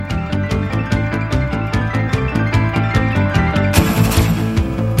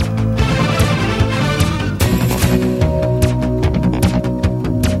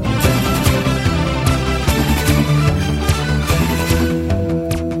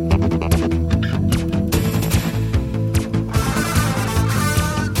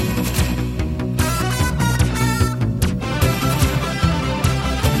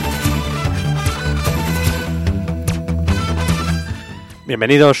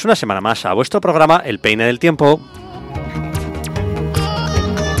Bienvenidos una semana más a vuestro programa El Peine del Tiempo.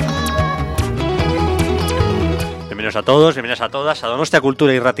 Bienvenidos a todos, bienvenidas a todas a Donostia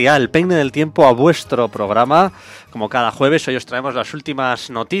Cultura y Ratia, El Peine del Tiempo, a vuestro programa. Como cada jueves, hoy os traemos las últimas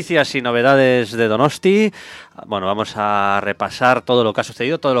noticias y novedades de Donosti. Bueno, vamos a repasar todo lo que ha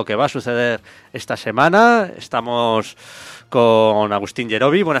sucedido, todo lo que va a suceder esta semana. Estamos con Agustín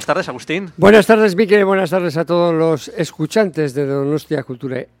Yerobi. Buenas tardes, Agustín. Buenas tardes, Miquel, y buenas tardes a todos los escuchantes de Donostia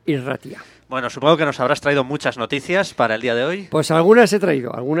Cultura y Ratia. Bueno, supongo que nos habrás traído muchas noticias para el día de hoy. Pues algunas he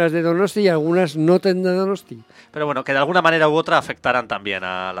traído, algunas de Donosti y algunas no de Donosti. Pero bueno, que de alguna manera u otra afectarán también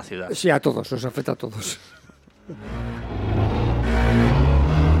a la ciudad. Sí, a todos, nos afecta a todos.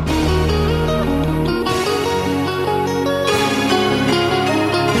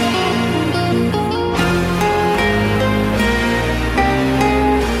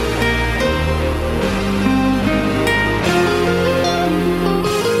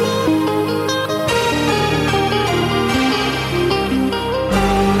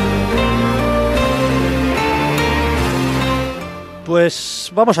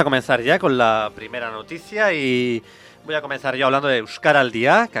 Pues vamos a comenzar ya con la primera noticia y voy a comenzar yo hablando de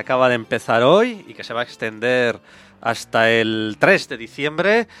Euskaraldia, que acaba de empezar hoy y que se va a extender hasta el 3 de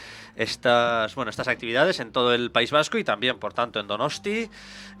diciembre. Estas actividades en todo el País Vasco y también, por tanto, en Donosti,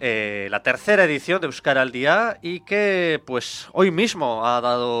 la tercera edición de Euskaraldia, y que pues hoy mismo ha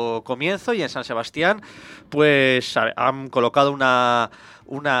dado comienzo, y en San Sebastián pues han colocado una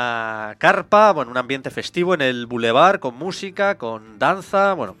carpa, un ambiente festivo en el bulevar, con música, con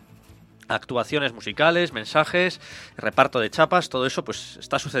danza, actuaciones musicales, mensajes, reparto de chapas. Todo eso pues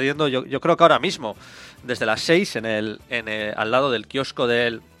está sucediendo, yo creo que ahora mismo, desde las 6 al lado del kiosco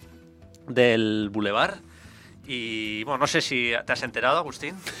del bulevar. Y no sé si te has enterado,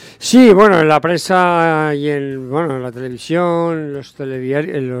 Agustín. Sí, en la prensa y en la televisión, los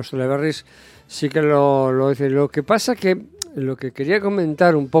telebarris sí que lo dicen. Lo que pasa que lo que quería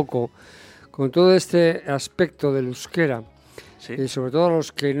comentar un poco con todo este aspecto del euskera, sí, y sobre todo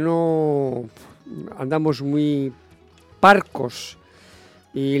los que no andamos muy parcos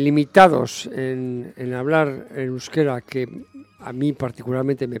y limitados en hablar en euskera, que a mí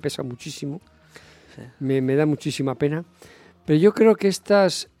particularmente me pesa muchísimo, sí, me da muchísima pena, pero yo creo que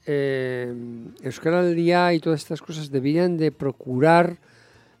estas Euskaraldia y todas estas cosas deberían de procurar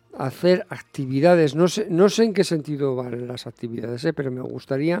hacer actividades. No sé en qué sentido van las actividades, pero me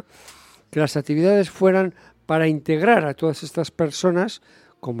gustaría que las actividades fueran para integrar a todas estas personas,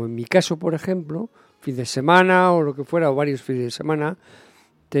 como en mi caso, por ejemplo, fin de semana o lo que fuera, o varios fines de semana,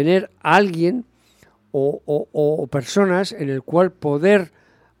 tener a alguien o personas en el cual poder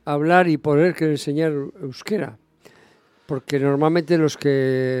hablar y poder enseñar euskera. Porque normalmente los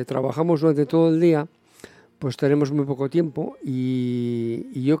que trabajamos durante todo el día pues tenemos muy poco tiempo,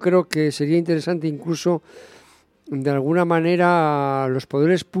 y yo creo que sería interesante incluso de alguna manera los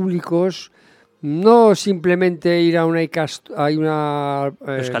poderes públicos no simplemente ir a un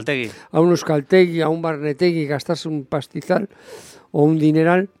euskaltegi, a un barnetegui, gastarse un pastizal o un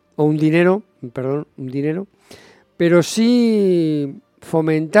dinero, pero sí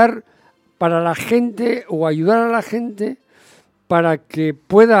fomentar para la gente o ayudar a la gente para que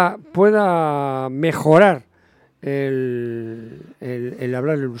pueda mejorar el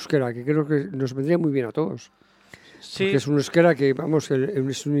hablar el euskera, que creo que nos vendría muy bien a todos. Sí. Porque es un euskera que,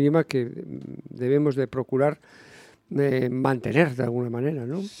 es un idioma que debemos de procurar mantener de alguna manera,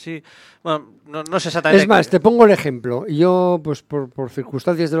 ¿no? Sí, no sé exactamente. Es más, te pongo el ejemplo. Yo, pues por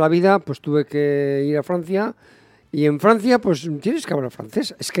circunstancias de la vida, pues tuve que ir a Francia, y en Francia, pues tienes que hablar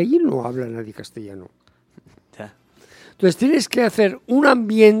francés. Es que allí no habla nadie castellano. Ya. Entonces tienes que hacer un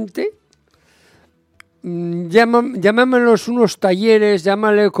ambiente, llamémonos unos talleres,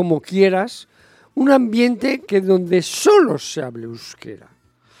 llámale como quieras, un ambiente que donde solo se hable euskera.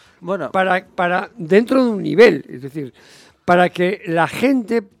 Para dentro de un nivel, es decir, para que la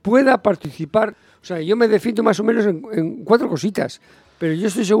gente pueda participar. O sea, yo me defiendo más o menos en 4 cositas, pero yo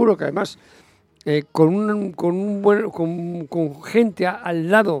estoy seguro que además con gente al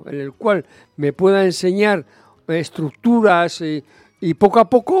lado en el cual me pueda enseñar estructuras y poco a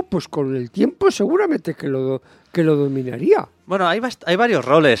poco, pues con el tiempo seguramente que lo dominaría. Hay varios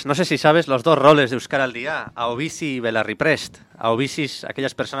roles. No sé si sabes los 2 roles de Euskaraldia, Aobizi y Belarriprest. Aobizi,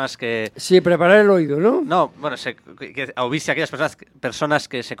 aquellas personas que... Sí, preparar el oído, ¿no? No, Aobizi, aquellas personas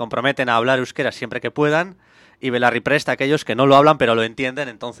que se comprometen a hablar euskera siempre que puedan, y Belarriprest, aquellos que no lo hablan pero lo entienden.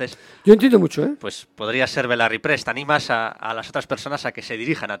 Entonces, yo entiendo mucho, ¿eh? Pues podría ser Belarriprest. Animas a las otras personas a que se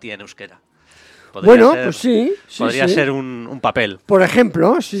dirijan a ti en euskera. Pues sí. Podría ser un papel. Por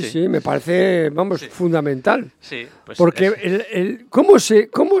ejemplo, sí, me parece, fundamental. Sí, pues porque ¿cómo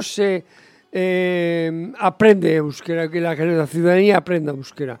se aprende euskera, que la ciudadanía aprenda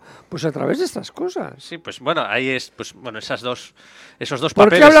euskera? Pues a través de estas cosas. Sí, pues bueno, ahí es, pues bueno, esos dos papeles. ¿Por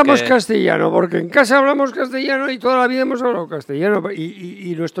qué hablamos castellano? Porque en casa hablamos castellano y toda la vida hemos hablado castellano.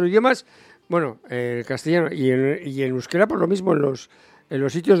 Y nuestro idioma es, el castellano. Y en euskera, pues lo mismo en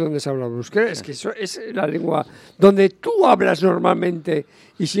los sitios donde se habla euskera. Es que eso es la lengua donde tú hablas normalmente.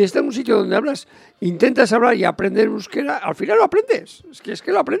 Y si estás en un sitio donde hablas, intentas hablar y aprender euskera, al final lo aprendes. Es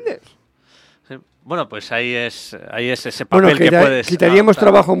que lo aprendes. Bueno, pues ahí es ese papel que puedes quitaríamos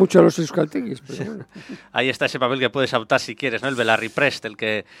adoptar. Trabajo mucho a los euskalteguis, pero bueno. Ahí está ese papel que puedes adoptar si quieres, ¿no? El belarriprest, el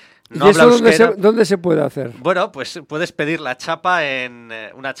que no habla euskera. ¿Dónde se puede hacer? Bueno, pues puedes pedir una chapa en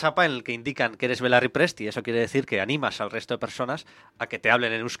el que indican que eres belarriprest, y eso quiere decir que animas al resto de personas a que te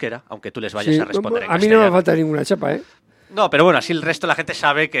hablen en euskera, aunque tú les vayas a responder en castellano. A mí no me falta ninguna chapa, ¿eh? No, pero bueno, así el resto de la gente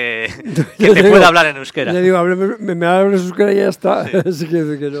sabe que te puede hablar en euskera. Le digo, me hablas euskera y ya está. Sí. Así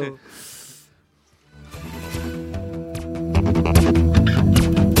que no. Sí.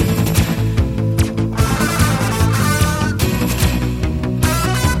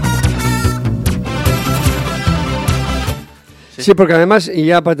 Sí, porque además, y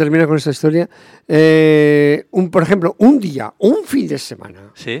ya para terminar con esta historia, por ejemplo, un fin de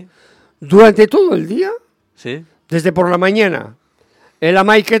semana, ¿sí? Durante todo el día, ¿sí? Desde por la mañana, el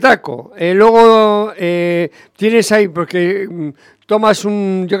amaiketako, luego tienes ahí, porque tomas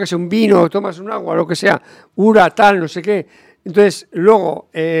un vino, tomas un agua, lo que sea, ura, tal, no sé qué, entonces luego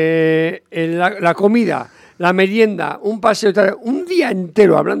la comida, la merienda, un paseo, tal, un día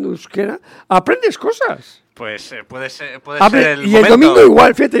entero hablando euskera, aprendes cosas. Pues puede ser el y el domingo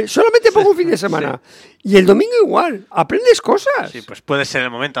igual, fíjate, solamente pongo un fin de semana. Sí. Y el domingo igual, aprendes cosas. Sí, pues puede ser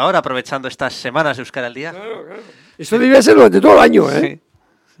el momento ahora, aprovechando estas semanas de Euskaraldia. Claro. Eso debería ser durante todo el año, ¿eh?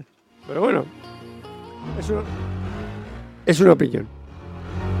 Sí. Pero bueno, es una opinión.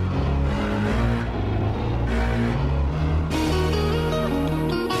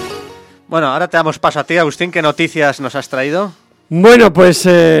 Bueno, ahora te damos paso a ti, Agustín. ¿Qué noticias nos has traído? Bueno, pues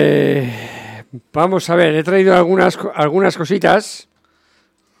vamos a ver, he traído algunas cositas.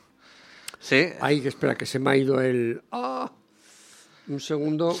 Sí. Ay, que espera, que se me ha ido el... un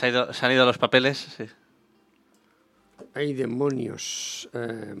segundo. Se han ido los papeles, sí. Ay, demonios.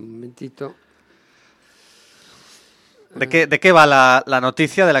 Un momentito. ¿De qué va la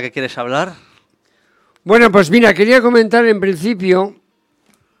noticia de la que quieres hablar? Bueno, pues mira, quería comentar en principio...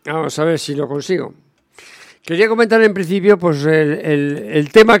 Vamos a ver si lo consigo. Quería comentar en principio pues el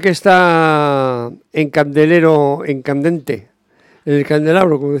tema que está en candente, en el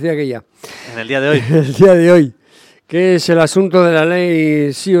candelabro, como decía aquella. En el día de hoy. El día de hoy, que es el asunto de la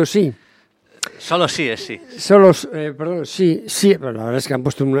ley sí o sí. Solo sí es sí. Sí, pero la verdad es que han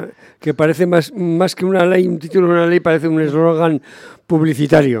puesto que parece más que una ley, un título de una ley, parece un eslogan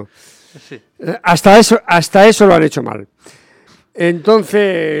publicitario. Sí. Hasta eso lo han hecho mal.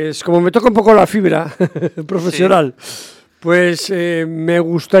 Entonces, como me toca un poco la fibra profesional, sí. Pues me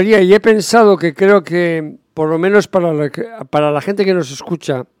gustaría, y he pensado que creo que, por lo menos para la gente que nos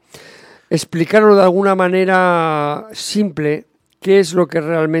escucha, explicarlo de alguna manera simple, qué es lo que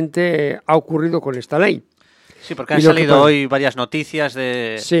realmente ha ocurrido con esta ley. Sí, porque han salido hoy varias noticias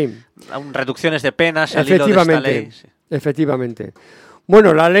de reducciones de penas al hilo de esta ley. Sí. Efectivamente.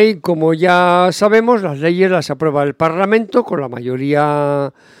 Bueno, la ley, como ya sabemos, las leyes las aprueba el Parlamento con la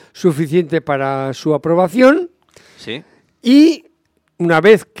mayoría suficiente para su aprobación. Sí. Y una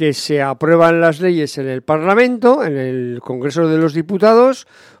vez que se aprueban las leyes en el Parlamento, en el Congreso de los Diputados,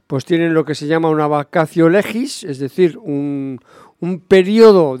 pues tienen lo que se llama una vacatio legis, es decir, un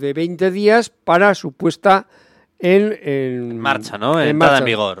periodo de 20 días para su puesta en marcha, ¿no? Entrada en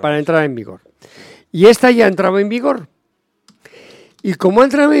vigor. Para entrar en vigor. Y esta ya ha entrado en vigor. Y como ha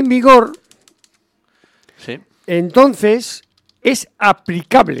entrado en vigor, sí. Entonces es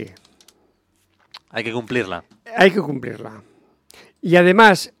aplicable. Hay que cumplirla. Y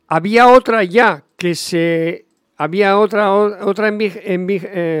además, había otra ya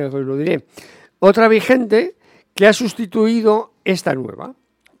otra vigente que ha sustituido esta nueva.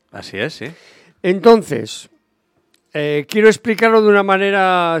 Así es, sí. Entonces, quiero explicarlo de una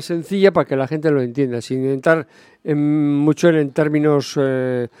manera sencilla para que la gente lo entienda, sin entrar mucho en términos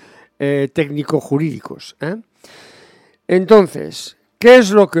técnico-jurídicos. Entonces, ¿qué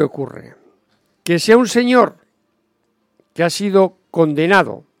es lo que ocurre? Que sea un señor que ha sido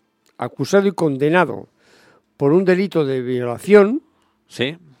acusado y condenado por un delito de violación,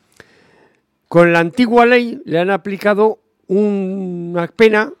 sí. Con la antigua ley le han aplicado una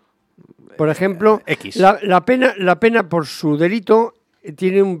pena Por ejemplo, X. La pena por su delito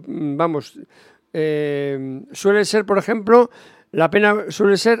tiene suele ser, por ejemplo, la pena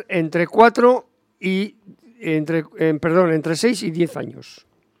suele ser entre 6 y 10 años.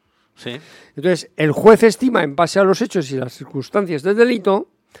 Sí. Entonces, el juez estima, en base a los hechos y las circunstancias del delito,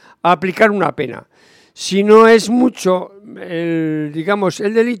 aplicar una pena. Si no es mucho el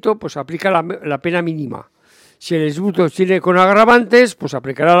delito, pues aplica la pena mínima. Si el disgusto tiene con agravantes, pues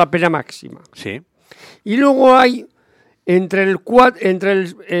aplicará la pena máxima. Sí. Y luego hay entre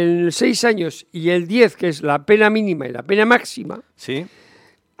el 6 años y el 10, que es la pena mínima y la pena máxima, Sí.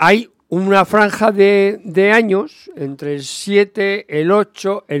 hay una franja de años, entre el 7, el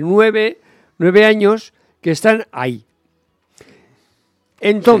 8, el 9 años, que están ahí.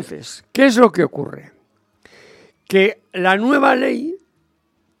 Entonces, ¿qué es lo que ocurre? Que la nueva ley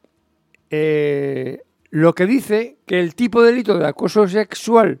lo que dice que el tipo de delito de acoso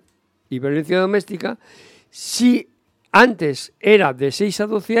sexual y violencia doméstica, si antes era de 6 a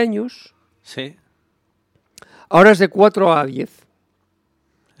 12 años, Sí. ahora es de 4 a 10.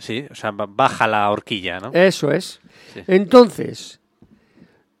 Sí, o sea, baja la horquilla, ¿no? Eso es. Sí. Entonces,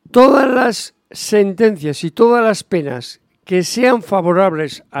 todas las sentencias y todas las penas que sean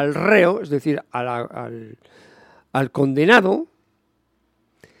favorables al reo, es decir, al condenado,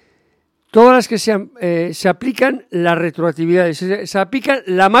 todas las que sean, se aplican las retroactividades, se aplican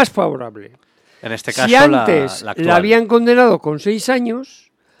la más favorable. En este caso, si antes la actual. la habían condenado con 6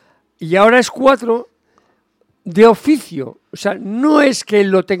 años y ahora es 4, de oficio. O sea, no es que él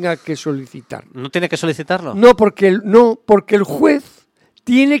lo tenga que solicitar. ¿No tiene que solicitarlo? No, porque el juez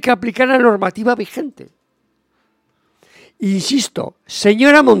tiene que aplicar la normativa vigente. Insisto,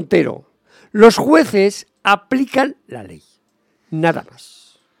 señora Montero, los jueces aplican la ley, nada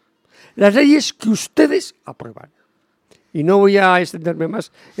más. Las leyes que ustedes aprueban. Y no voy a extenderme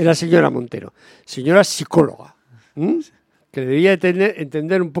más en la señora Montero, señora psicóloga, que debería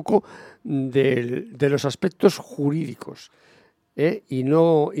entender un poco de los aspectos jurídicos, y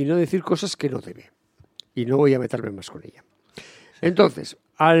no decir cosas que no debe. Y no voy a meterme más con ella. Entonces,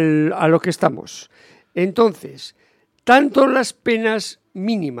 a lo que estamos. Entonces, tanto las penas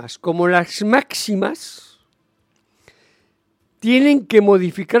mínimas como las máximas tienen que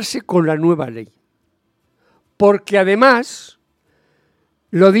modificarse con la nueva ley. Porque además,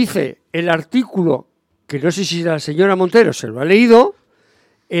 lo dice el artículo, que no sé si la señora Montero se lo ha leído,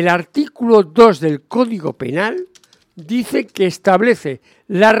 el artículo 2 del Código Penal dice que establece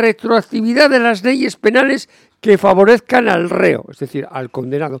la retroactividad de las leyes penales que favorezcan al reo, es decir, al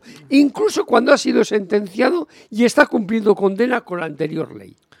condenado, incluso cuando ha sido sentenciado y está cumpliendo condena con la anterior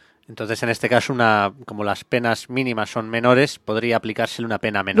ley. Entonces, en este caso, como las penas mínimas son menores, podría aplicársele una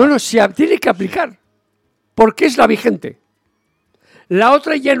pena menor. No, se tiene que aplicar, porque es la vigente. La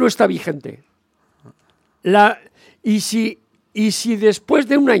otra ya no está vigente. Y si después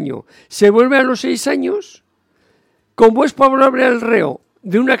de un año se vuelve a los 6 años, como es favorable al reo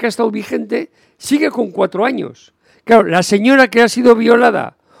de una que ha estado vigente, sigue con 4 años. Claro, la señora que ha sido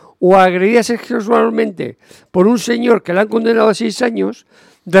violada o agredida sexualmente por un señor que la han condenado a 6 años,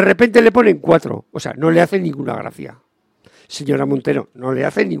 de repente le ponen 4. O sea, no le hace ninguna gracia. Señora Montero, no le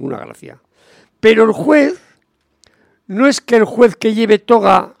hace ninguna gracia. Pero el juez, no es que el juez que lleve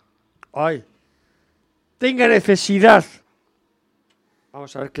toga tenga necesidad.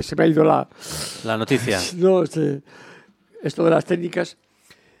 Vamos a ver, que se me ha ido la noticia. No, esto de las técnicas.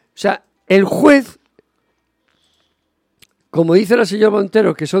 O sea, el juez, como dice la señora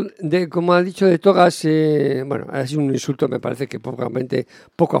Montero, que son, como ha dicho, de togas, es un insulto, me parece que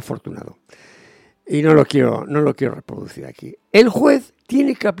poco afortunado. Y no lo quiero reproducir aquí. El juez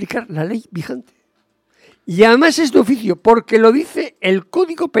tiene que aplicar la ley vigente. Y además es de oficio, porque lo dice el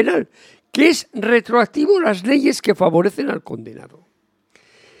Código Penal, que es retroactivo las leyes que favorecen al condenado.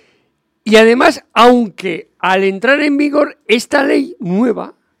 Y además, aunque al entrar en vigor esta ley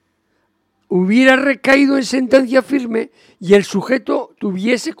nueva hubiera recaído en sentencia firme y el sujeto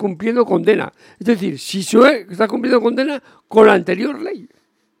tuviese cumpliendo condena. Es decir, si está cumpliendo condena con la anterior ley.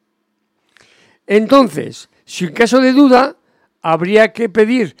 Entonces, si en caso de duda, habría que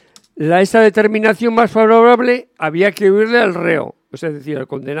pedir esta determinación más favorable, había que huirle al reo, es decir, al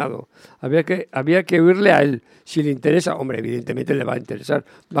condenado. Había que huirle a él. Si le interesa, hombre, evidentemente le va a interesar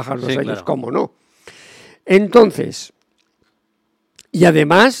bajar los años, claro. ¿Cómo no? Entonces, y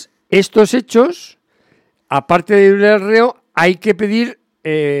además, estos hechos, aparte de huirle al reo, hay que pedir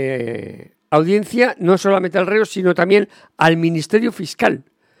audiencia no solamente al reo, sino también al Ministerio Fiscal,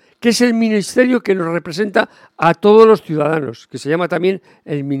 que es el ministerio que nos representa a todos los ciudadanos, que se llama también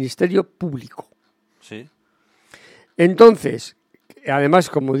el Ministerio Público. Sí. Entonces, además,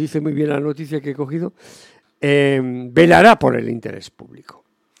 como dice muy bien la noticia que he cogido, velará por el interés público.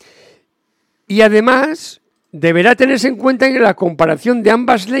 Y además deberá tenerse en cuenta en la comparación de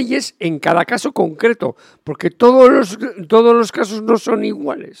ambas leyes en cada caso concreto, porque todos los casos no son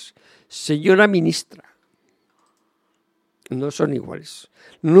iguales. Señora ministra, no son iguales.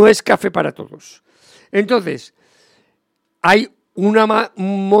 No es café para todos. Entonces, hay un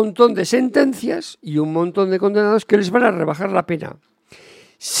montón de sentencias y un montón de condenados que les van a rebajar la pena.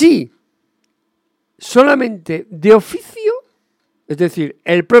 Sí, solamente de oficio, es decir,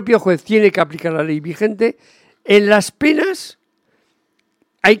 el propio juez tiene que aplicar la ley vigente, en las penas,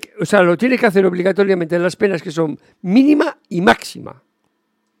 lo tiene que hacer obligatoriamente en las penas que son mínima y máxima.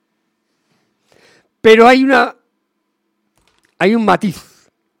 Pero hay un matiz.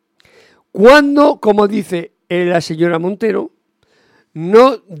 Cuando, como dice la señora Montero,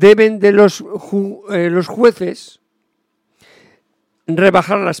 no deben de los jueces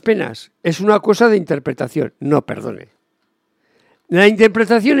rebajar las penas. Es una cosa de interpretación. No, perdone. La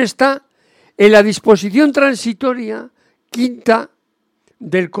interpretación está en la disposición transitoria quinta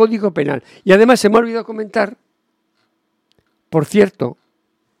del Código Penal. Y además se me ha olvidado comentar, por cierto,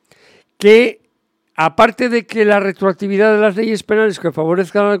 que aparte de que la retroactividad de las leyes penales que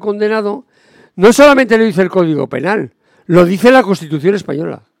favorezcan al condenado, no solamente lo dice el Código Penal, lo dice la Constitución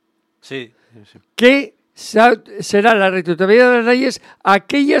española. Sí. Que será la retroactividad de las leyes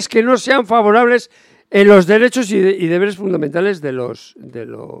aquellas que no sean favorables en los derechos y deberes fundamentales de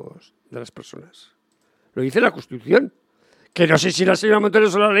las personas. Lo dice la Constitución, que no sé si la señora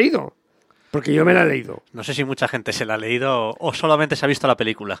Montero se lo ha leído, porque yo me la he leído. No sé si mucha gente se la ha leído o solamente se ha visto la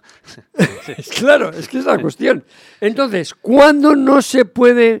película. Claro, es que es la cuestión. Entonces, ¿cuándo no se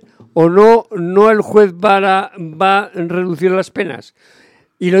puede o no el juez va a reducir las penas?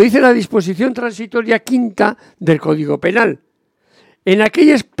 Y lo dice la disposición transitoria quinta del Código Penal. En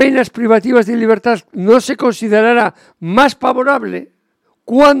aquellas penas privativas de libertad no se considerará más favorable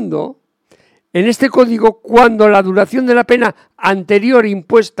cuando la duración de la pena anterior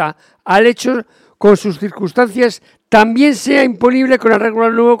impuesta al hecho con sus circunstancias también sea imponible con arreglo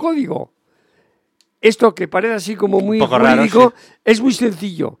al nuevo código. Esto que parece así como muy jurídico, sí, es muy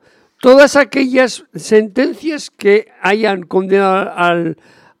sencillo. Todas aquellas sentencias que hayan condenado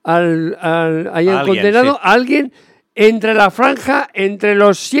a alguien entre la franja entre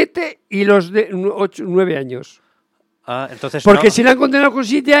los 7 y los 9 años. Entonces porque no. Si la han condenado con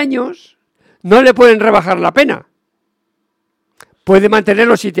 7 años, no le pueden rebajar la pena. Puede mantener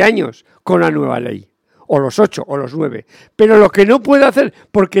los 7 años con la nueva ley, o los 8, o los 9. Pero lo que no puede hacer,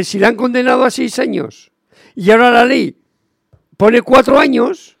 porque si la han condenado a 6 años y ahora la ley pone 4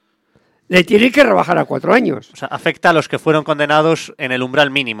 años, le tiene que rebajar a 4 años. O sea, afecta a los que fueron condenados en el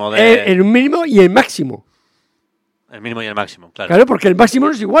umbral mínimo. El mínimo y el máximo. El mínimo y el máximo, claro. Claro, porque el máximo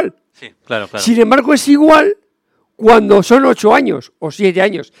no es igual. Sí, claro. Sin embargo, es igual cuando son 8 años o 7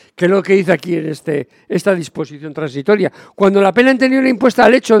 años, que es lo que dice aquí en esta disposición transitoria. Cuando la pena anterior impuesta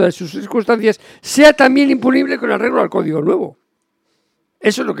al hecho de sus circunstancias sea también impunible con arreglo al Código Nuevo.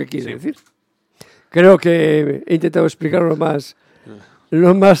 Eso es lo que quiere decir. Creo que he intentado explicarlo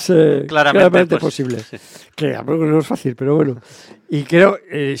lo más claramente posible. Sí. Que no es fácil, pero bueno. Y creo,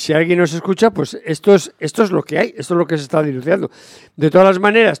 si alguien nos escucha, pues esto es lo que hay, esto es lo que se está denunciando. De todas las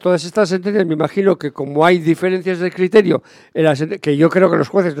maneras, todas estas sentencias, me imagino que como hay diferencias de criterio, que yo creo que los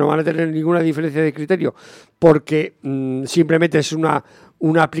jueces no van a tener ninguna diferencia de criterio, porque simplemente es una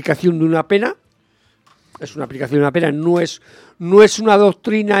aplicación de una pena. Es una aplicación de una pena, no es una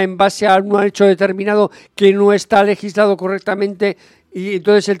doctrina en base a un hecho determinado que no está legislado correctamente y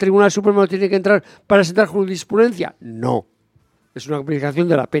entonces el Tribunal Supremo tiene que entrar para sentar jurisprudencia. No, es una aplicación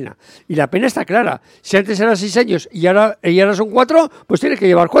de la pena. Y la pena está clara. Si antes eran 6 años y ahora son 4, pues tiene que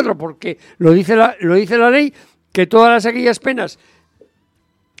llevar 4, porque lo dice la ley, que todas aquellas penas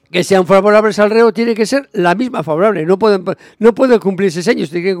que sean favorables al reo tiene que ser la misma favorable. No pueden cumplir 6 años,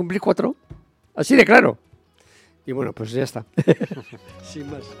 tienen que cumplir 4. Así de claro. Y bueno, pues ya está. Sin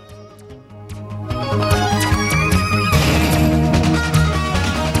más.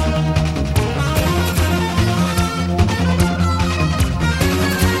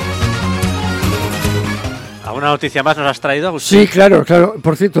 ¿Alguna noticia más nos has traído, Agustín? Sí, claro.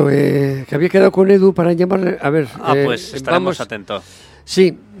 Por cierto, que había quedado con Edu para llamarle. A ver. Pues estaremos atentos.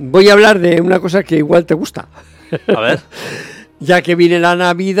 Sí, voy a hablar de una cosa que igual te gusta. A ver. Ya que viene la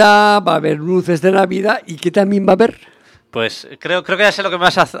Navidad, va a haber luces de Navidad. ¿Y qué también va a haber? Pues creo que ya sé lo que me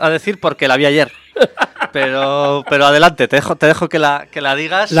vas a decir porque la vi ayer. Pero adelante, te dejo que la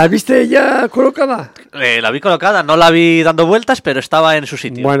digas. ¿La viste ya colocada? La vi colocada, no la vi dando vueltas, pero estaba en su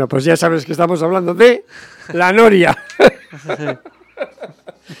sitio. Bueno, pues ya sabes que estamos hablando de la noria.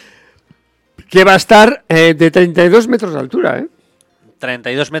 Que va a estar de 32 metros de altura, ¿eh?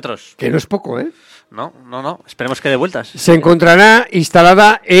 32 metros. Que no es poco, ¿eh? No. Esperemos que dé vueltas. Se encontrará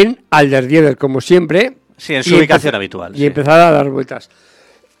instalada en Alderdieder, como siempre. Sí, en su ubicación habitual. Y empezará a dar vueltas.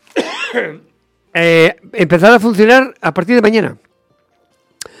 Empezará a funcionar a partir de mañana.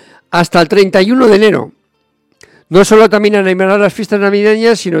 Hasta el 31 de enero. No solo también animará las fiestas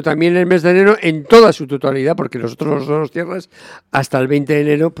navideñas, sino también el mes de enero en toda su totalidad, porque nosotros los Donostiarras hasta el 20 de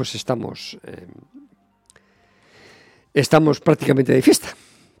enero pues estamos prácticamente de fiesta.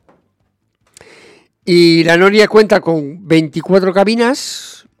 Y la noria cuenta con 24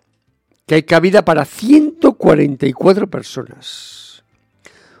 cabinas, que hay cabida para 144 personas,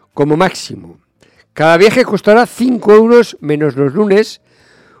 como máximo. Cada viaje costará 5 euros menos los lunes,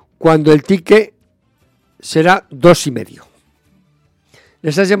 cuando el ticket será 2,5. ¿Le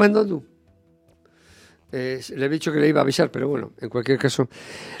estás llamando tú? Le he dicho que le iba a avisar, pero bueno, en cualquier caso.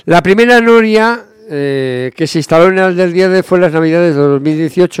 La primera noria que se instaló en el del día de fue las Navidades de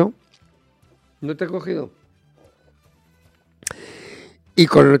 2018. ¿No te he cogido? Y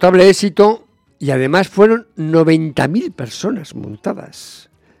con notable éxito, y además fueron 90.000 personas montadas.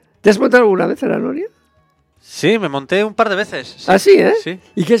 ¿Te has montado alguna vez en la noria? Sí, me monté un par de veces. Sí. ¿Ah, sí, eh? Sí.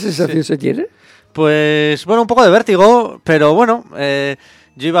 ¿Y qué sensación se tiene? Pues, bueno, un poco de vértigo, pero bueno,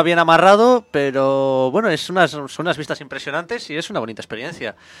 yo iba bien amarrado, pero bueno, son unas vistas impresionantes y es una bonita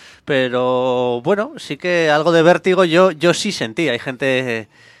experiencia. Pero bueno, sí que algo de vértigo yo sí sentí. Hay gente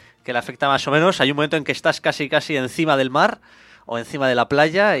que le afecta más o menos. Hay un momento en que estás casi encima del mar o encima de la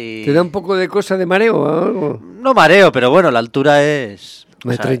playa y... ¿Te da un poco de cosa de mareo o algo? No mareo, pero bueno, la altura es...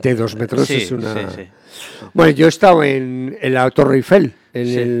 De 32 metros sí, es una... Sí. Bueno, yo he estado en la Torre Eiffel,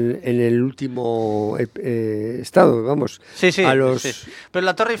 en el último estado, vamos. Sí. Pero en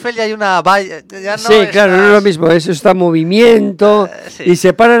la Torre Eiffel ya hay una valla. Ya no sí, claro, no es lo mismo. Eso está en movimiento. Sí. ¿Y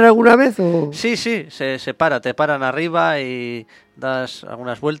se paran alguna vez? ¿O? Sí, se para. Te paran arriba y das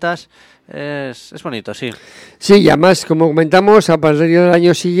algunas vueltas. Es bonito, sí. Sí, y además, como comentamos, a partir del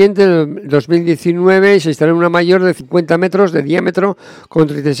año siguiente, el 2019, se instaló una mayor de 50 metros de diámetro con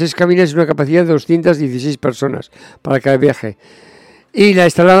 36 cabinas y una capacidad de 216 personas para cada viaje. Y la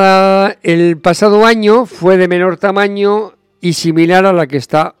instalada el pasado año fue de menor tamaño y similar a la que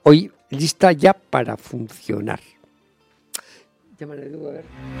está hoy lista ya para funcionar. Llámale, Edu, a ver.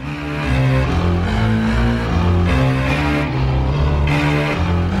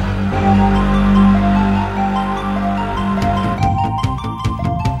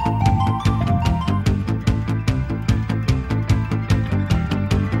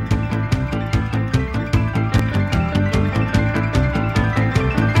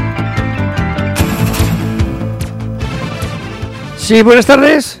 Sí, buenas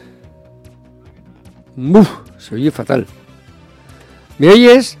tardes. Se oye fatal. ¿Me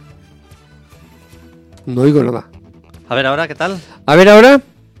oyes? No oigo nada. A ver, ahora, ¿qué tal? A ver, ahora.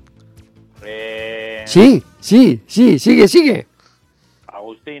 Sí, sigue.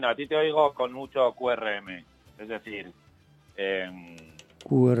 Agustín, a ti te oigo con mucho QRM. Es decir,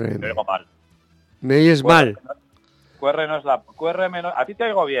 QRM. te oigo mal. ¿Me oyes mal? A ti te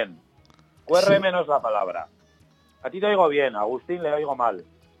oigo bien. QRM no es la palabra. A ti te oigo bien, a Agustín le oigo mal.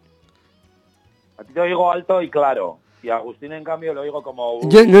 A ti te oigo alto y claro. Y a Agustín, en cambio, le oigo como...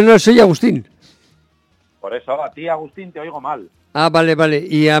 Yo no soy Agustín. Por eso, a ti, Agustín, te oigo mal. Ah, vale.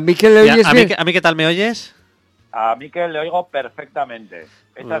 ¿Y a Miquel le oyes bien? ¿A mí qué tal me oyes? A Miquel le oigo perfectamente.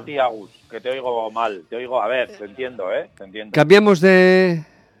 Es a ti, Agus, que te oigo mal. Te oigo... A ver, te entiendo, Te entiendo. Cambiamos de...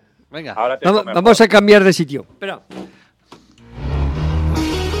 Venga. Ahora te vamos a cambiar de sitio. Espera.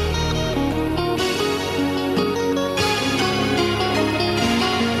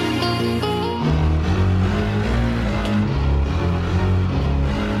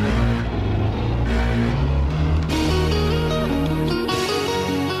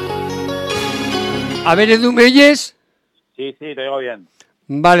 A ver, Edu, ¿me oyes? Sí, te oigo bien.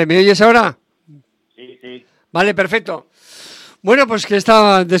 Vale, ¿me oyes ahora? Sí. Vale, perfecto. Bueno, pues que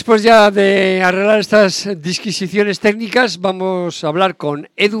después ya de arreglar estas disquisiciones técnicas, vamos a hablar con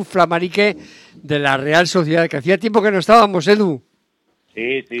Edu Flamarique de la Real Sociedad, que hacía tiempo que no estábamos, Edu.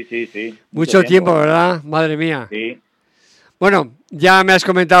 Sí. Mucho tiempo, ¿verdad? Madre mía. Sí. Bueno, ya me has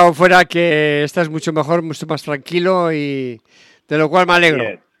comentado fuera que estás mucho mejor, mucho más tranquilo y de lo cual me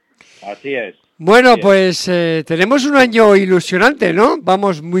alegro. Así es. Bueno, pues tenemos un año ilusionante, ¿no?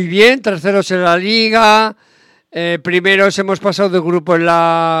 Vamos muy bien, terceros en la Liga, primeros hemos pasado de grupo en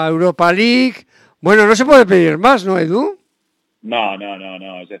la Europa League. Bueno, no se puede pedir más, ¿no, Edu? No.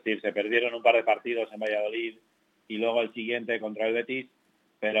 Es decir, se perdieron un par de partidos en Valladolid y luego el siguiente contra el Betis,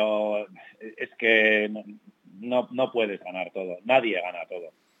 pero es que no puedes ganar todo, nadie gana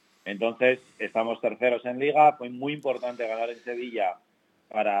todo. Entonces, estamos terceros en Liga, fue muy importante ganar en Sevilla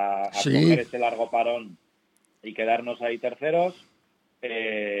para acoger ese largo parón y quedarnos ahí terceros,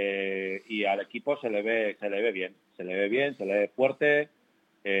 y al equipo se le ve bien, se le ve fuerte,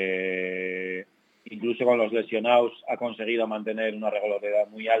 incluso con los lesionados ha conseguido mantener una regularidad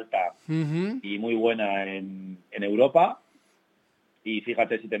muy alta y muy buena en Europa. Y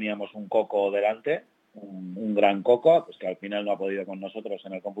fíjate si teníamos un Coco delante, un gran Coco, pues que al final no ha podido con nosotros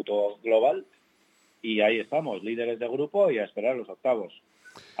en el cómputo global. Y ahí estamos, líderes de grupo y a esperar los octavos.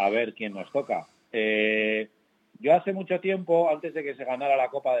 A ver quién nos toca. Yo hace mucho tiempo, antes de que se ganara la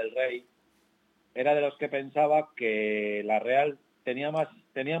Copa del Rey, era de los que pensaba que la Real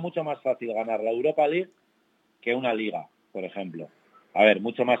tenía mucho más fácil ganar la Europa League que una liga, por ejemplo. A ver,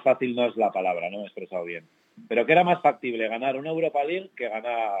 mucho más fácil no es la palabra, no me he expresado bien. Pero que era más factible ganar una Europa League que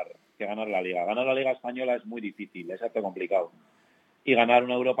ganar la Liga. Ganar la Liga Española es muy difícil, es harto complicado. Y ganar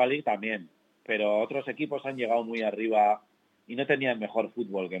una Europa League también. Pero otros equipos han llegado muy arriba y no tenían mejor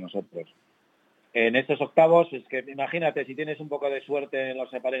fútbol que nosotros. En estos octavos, es que imagínate, si tienes un poco de suerte en los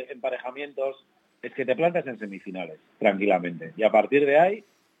emparejamientos, es que te plantas en semifinales, tranquilamente. Y a partir de ahí,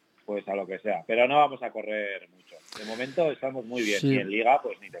 pues a lo que sea. Pero no vamos a correr mucho. De momento estamos muy bien. Sí. Y en Liga,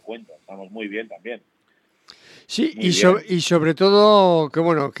 pues ni te cuento, estamos muy bien también. Sí, y sobre todo,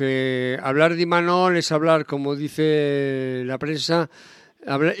 que hablar de Imanol es hablar, como dice la prensa,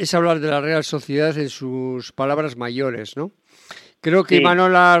 es hablar de la Real Sociedad en sus palabras mayores, ¿no? Creo que sí.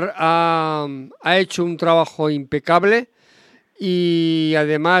 Imanol ha hecho un trabajo impecable y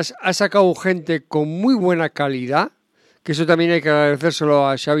además ha sacado gente con muy buena calidad, que eso también hay que agradecérselo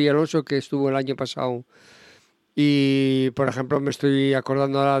a Xavi Alonso, que estuvo el año pasado. Y, por ejemplo, me estoy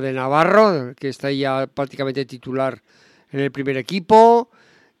acordando ahora de Navarro, que está ya prácticamente titular en el primer equipo,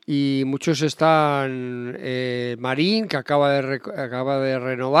 y muchos están, Marín, que acaba de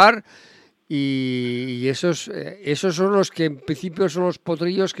renovar, y esos son los que en principio son los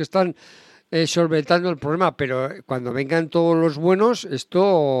potrillos que están solventando el problema, pero cuando vengan todos los buenos,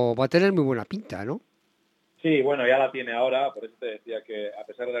 esto va a tener muy buena pinta, ¿no? Sí, bueno, ya la tiene ahora, por eso te decía que a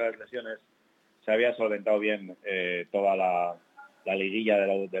pesar de las lesiones se había solventado bien toda la liguilla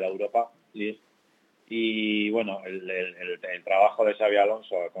de la Europa League. Y bueno, el trabajo de Xavi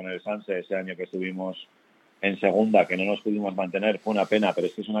Alonso con el Sanse ese año que estuvimos en segunda, que no nos pudimos mantener, fue una pena, pero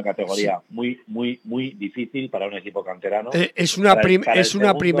es que es una categoría muy, muy, muy difícil para un equipo canterano. Es una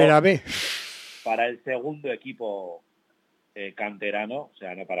primera B. Para el segundo equipo canterano, o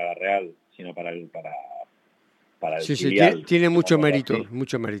sea, no para la Real, sino para el filial. Sí, tiene mucho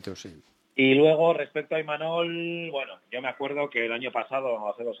mérito, sí. Y luego, respecto a Imanol, bueno, yo me acuerdo que el año pasado,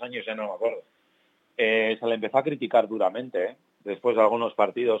 hace 2 años, ya no me acuerdo, se le empezó a criticar duramente, después de algunos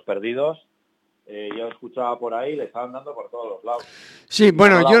partidos perdidos. Yo escuchaba por ahí, le estaban dando por todos los lados. Sí,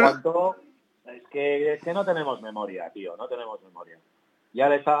 bueno, es que no tenemos memoria, tío, no tenemos memoria. Ya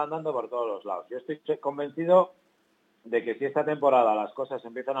le estaban dando por todos los lados. Yo estoy convencido de que si esta temporada las cosas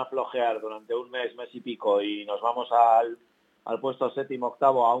empiezan a flojear durante un mes y pico y nos vamos al puesto 7º,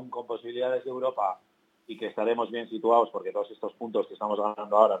 8º, aún con posibilidades de Europa, y que estaremos bien situados porque todos estos puntos que estamos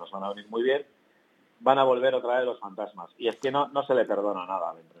ganando ahora nos van a venir muy bien, van a volver otra vez los fantasmas. Y es que no se le perdona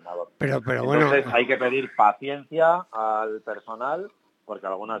nada al entrenador. Pero Entonces bueno, hay que pedir paciencia al personal, porque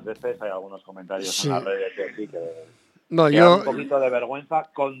algunas veces hay algunos comentarios en las redes que sí que da un poquito de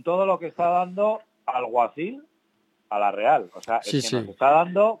vergüenza con todo lo que está dando Alguacil a la Real. O sea, nos está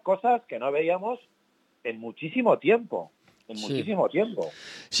dando cosas que no veíamos en muchísimo tiempo. Muchísimo tiempo.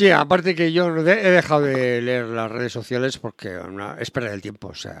 Sí, aparte que yo he dejado de leer las redes sociales porque es perder el tiempo,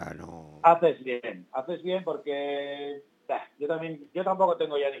 o sea, no... Haces bien porque yo tampoco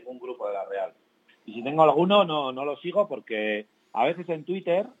tengo ya ningún grupo de la Real. Y si tengo alguno, no lo sigo porque a veces en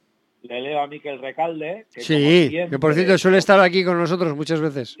Twitter le leo a Mikel Recalde. Que que por cierto suele estar aquí con nosotros muchas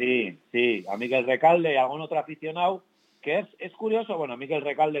veces. Sí, a Mikel Recalde y a algún otro aficionado. Que es curioso, bueno, Mikel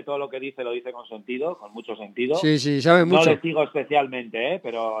Recalde todo lo que dice lo dice con sentido, con mucho sentido. Sí, sabe mucho. No le sigo especialmente,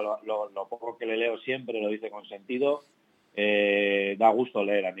 pero lo poco que le leo siempre lo dice con sentido. Da gusto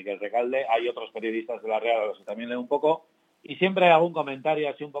leer a Mikel Recalde. Hay otros periodistas de la Real a los que también leo un poco. Y siempre hay algún comentario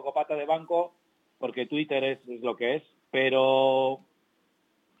así un poco pata de banco, porque Twitter es lo que es, pero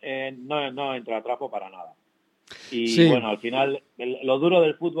no entra a trapo para nada. Y bueno, al final, lo duro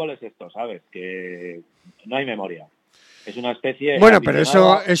del fútbol es esto, ¿sabes? Que no hay memoria. Es una especie... Bueno, pero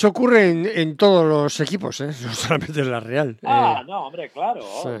eso ocurre en todos los equipos, no solamente en la Real. No, hombre, claro.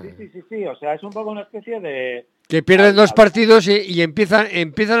 Sí. O sea, es un poco una especie de... Que pierden 2 partidos y empiezan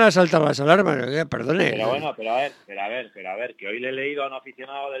a saltar las alarmas. Perdone. Pero bueno, pero a ver, que hoy le he leído a un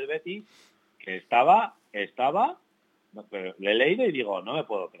aficionado del Betis que estaba, no, pero le he leído y digo, no me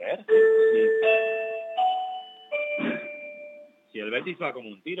puedo creer. Si el Betis va como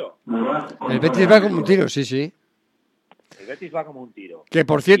un tiro. El Betis va como un tiro, sí. El Betis va como un tiro. Que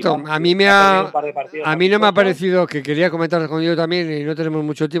por cierto, a mí no me ha parecido, que quería comentar contigo también, y no tenemos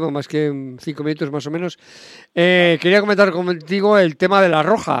mucho tiempo, más que 5 minutos más o menos. Quería comentar contigo el tema de la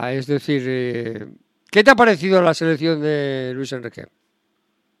roja, es decir, ¿qué te ha parecido la selección de Luis Enrique?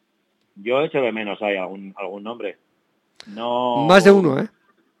 Yo echo de menos ahí algún nombre. No. Más de uno, ¿eh?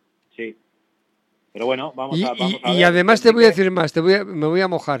 Sí. Pero bueno, vamos a ver. Y además te voy a decir más, me voy a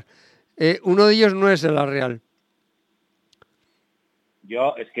mojar. Uno de ellos no es de la Real.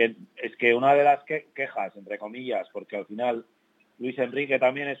 Yo, es que una de las quejas, entre comillas, porque al final Luis Enrique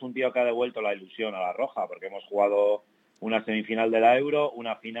también es un tío que ha devuelto la ilusión a la roja, porque hemos jugado una semifinal de la Euro,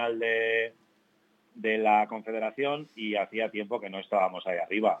 una final de la Confederación, y hacía tiempo que no estábamos ahí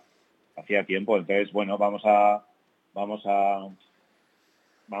arriba. Hacía tiempo, entonces, bueno, vamos a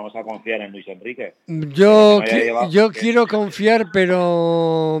confiar en Luis Enrique. Yo quiero confiar,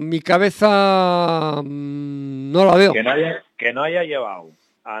 pero mi cabeza no la veo. Que no haya llevado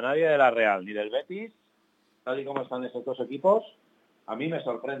a nadie de la Real ni del Betis, tal y como están esos dos equipos, a mí me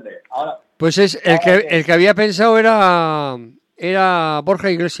sorprende. Ahora, pues el que había pensado era Borja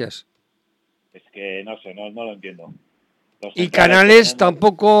Iglesias. Es que no sé, no lo entiendo. Y Canales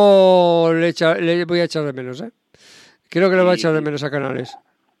tampoco le voy a echar de menos, ¿eh? Creo que le voy a echar de menos a Canales.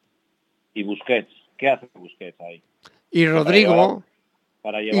 Y Busquets, ¿qué hace Busquets ahí? Y Rodrigo,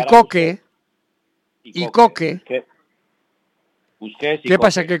 y Coque, y Coque. Busquets y ¿Qué Coque.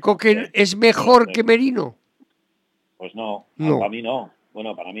 pasa, que Coque es mejor que Merino? Pues no, para mí no.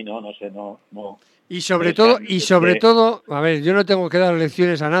 Bueno, para mí no sé, no. Y sobre todo, a ver, yo no tengo que dar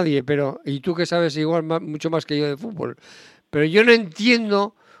lecciones a nadie, y tú que sabes igual mucho más que yo de fútbol, pero yo no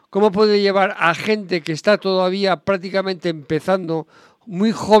entiendo cómo puede llevar a gente que está todavía prácticamente empezando,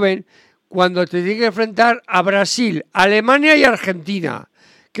 muy joven, cuando te tiene que enfrentar a Brasil, Alemania y Argentina,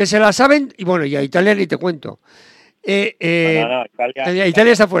 que se la saben, y bueno, y a Italia ni te cuento.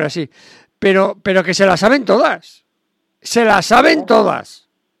 Italia está fuera, sí, pero que se la saben todas. Se la saben todas.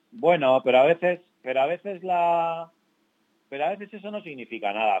 Bueno, pero a veces eso no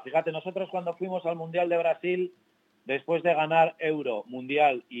significa nada. Fíjate, nosotros cuando fuimos al Mundial de Brasil, después de ganar Euro,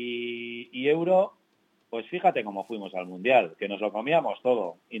 Mundial y Euro, pues fíjate cómo fuimos al Mundial, que nos lo comíamos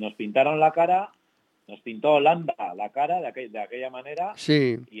todo. Y nos pintaron la cara, nos pintó Holanda la cara de aquella manera.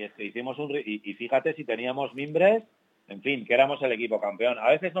 Sí. Y es que hicimos y fíjate si teníamos mimbres, en fin, que éramos el equipo campeón. A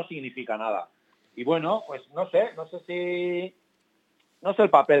veces no significa nada. Y bueno, pues no sé el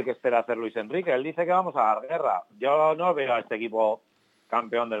papel que espera hacer Luis Enrique. Él dice que vamos a dar guerra. Yo no veo a este equipo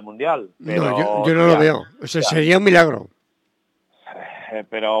campeón del Mundial. Pero, no, yo no lo veo. O sea, sería un milagro.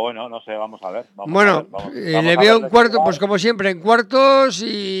 Pero bueno, no sé, vamos a ver. Le veo en cuartos, pues como siempre, en cuartos,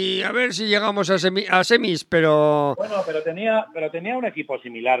 y a ver si llegamos a semis, pero... Bueno, pero tenía un equipo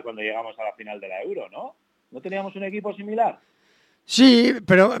similar cuando llegamos a la final de la Euro, ¿no? ¿No teníamos un equipo similar? Sí,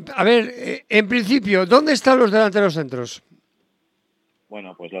 pero a ver, en principio, ¿dónde están los delanteros centros?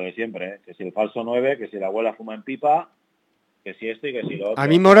 Bueno, pues lo de siempre, ¿eh? Que si el falso 9, que si la abuela fuma en pipa, que si esto y que si lo otro. A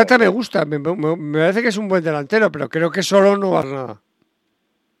mí Morata me gusta, me parece que es un buen delantero, pero creo que solo no va a nada.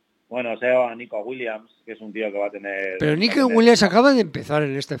 Bueno, se va a Nico Williams, que es un tío que va a tener... Pero Nico Williams acaba de empezar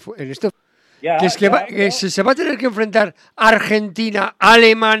en este que se va a tener que enfrentar a Argentina,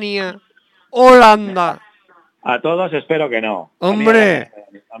 Alemania, Holanda. A todos espero que no. Hombre,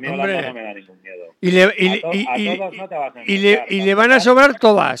 a mí Holanda no me da ningún miedo. Y le van a sobrar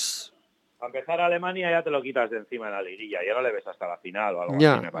todas. A empezar a Alemania ya te lo quitas de encima en la liguilla, ya no le ves hasta la final o algo así,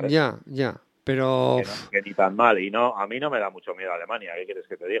 me parece. Ya, pero... Que ni tan mal, y no, a mí no me da mucho miedo Alemania, ¿qué quieres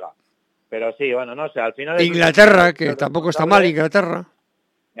que te diga? Pero sí, bueno, no sé, al final... Inglaterra, que tampoco está mal, Inglaterra.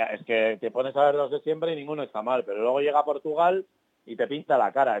 Ya, es que te pones a ver los de siempre y ninguno está mal, pero luego llega Portugal y te pinta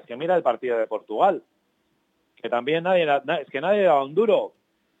la cara. Es que mira el partido de Portugal, que también nadie daba un duro.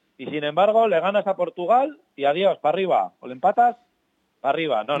 Y sin embargo, le ganas a Portugal y adiós, para arriba. O le empatas, para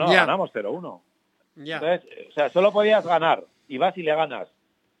arriba. No, ganamos 0-1. Entonces, o sea, solo podías ganar y vas y le ganas.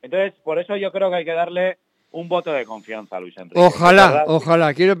 Entonces, por eso yo creo que hay que darle un voto de confianza a Luis Enrique.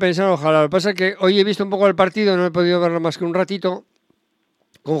 Ojalá, quiero pensar, ojalá. Lo que pasa es que hoy he visto un poco el partido, no he podido verlo más que un ratito,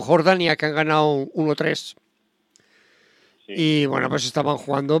 con Jordania, que han ganado 1-3. Sí. Y bueno, pues estaban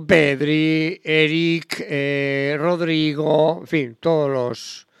jugando Pedri, Eric, Rodrigo, en fin, todos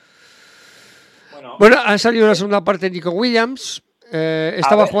los... Bueno, han salido la segunda parte de Nico Williams,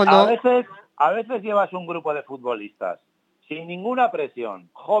 estaba jugando... A veces llevas un grupo de futbolistas sin ninguna presión,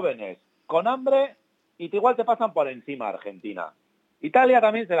 jóvenes, con hambre, y igual te pasan por encima Argentina. Italia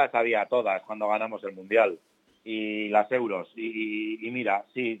también se las sabía todas cuando ganamos el Mundial y las Euros. Y mira,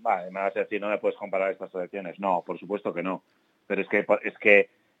 sí, vale, me vas a decir, no me puedes comparar estas selecciones. No, por supuesto que no. Pero es que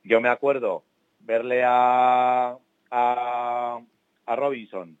yo me acuerdo verle a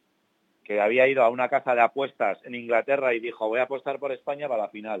Robinson, que había ido a una casa de apuestas en Inglaterra y dijo, voy a apostar por España para la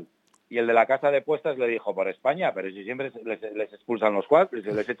final. Y el de la casa de apuestas le dijo, por España, pero si siempre les expulsan los cuartos,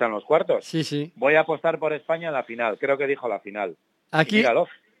 les echan los cuartos. Sí, sí. Voy a apostar por España en la final. Creo que dijo la final. Aquí, míralos.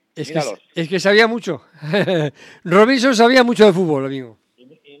 Es que sabía mucho. Robinson sabía mucho de fútbol, amigo.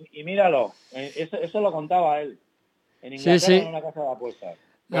 Y míralo. Eso lo contaba él. En Inglaterra, sí. en una casa de apuestas.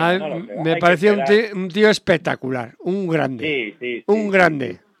 Bueno, me parecía un tío espectacular. Un grande. Sí. Un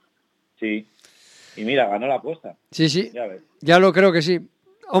grande. Sí. Y mira, ganó la apuesta. Sí. Ya ves. Ya lo creo que sí.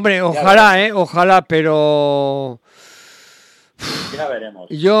 Hombre, ojalá, pero... Ya veremos.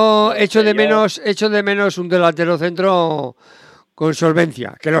 Yo echo de menos un delantero centro con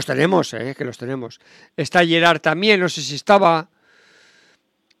solvencia, que los tenemos. Está Gerard también, no sé si estaba,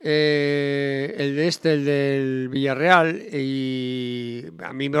 el del Villarreal, y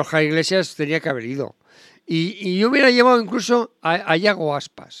a mí Borja Iglesias tenía que haber ido. Y yo hubiera llevado incluso a Iago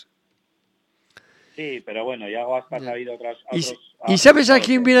Aspas. Sí, pero bueno, Iago Aspas ha habido otros... ¿Y sabes a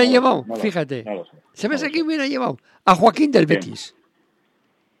quién hubiera llevado? Fíjate. No lo sé. ¿Sabes a quién hubiera llevado? A Joaquín del Betis.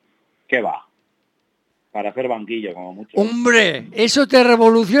 ¿Qué va? Para hacer banquillo, como mucho. ¡Hombre! Eso te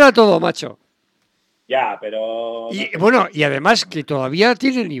revoluciona todo, macho. Ya, pero... Y además que todavía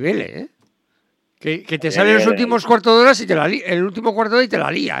tiene nivel, ¿eh? Que te salen los últimos cuartos de horas y el último cuarto de hora y te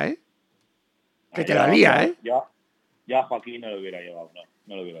la lía, ¿eh? Que te la lía, ¿eh? Yo a Joaquín no lo hubiera llevado,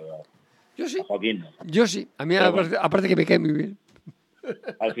 no lo hubiera llevado. Yo sí. A Joaquín no. Yo sí. A mí, aparte que me cae muy bien.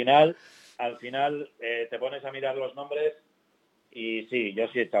 Al final te pones a mirar los nombres y sí, yo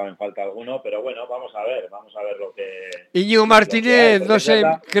sí he echado en falta alguno, pero bueno, vamos a ver lo que... Íñigo Martínez, no sé,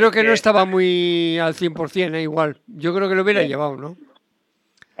 creo que no estaba muy al 100%, igual. Yo creo que lo hubiera llevado, ¿no?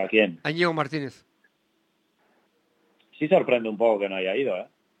 ¿A quién? A Íñigo Martínez. Sí sorprende un poco que no haya ido, ¿eh?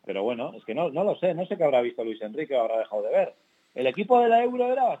 Pero bueno, es que no lo sé, no sé qué habrá visto Luis Enrique o habrá dejado de ver. El equipo de la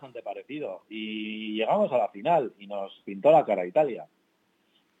Euro era bastante parecido y llegamos a la final y nos pintó la cara a Italia.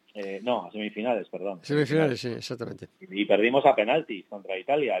 No, a semifinales, perdón. Semifinales, sí, exactamente. Y perdimos a penaltis contra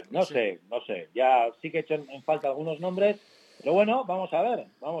Italia. No sé. Ya sí que he hecho en falta algunos nombres, pero bueno, vamos a ver.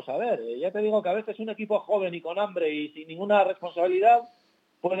 Ya te digo que a veces un equipo joven y con hambre y sin ninguna responsabilidad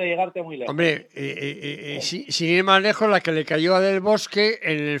puede llegarte muy lejos. Hombre, sin ir más lejos, la que le cayó a Del Bosque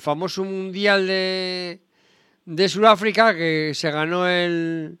en el famoso Mundial de Sudáfrica, que se ganó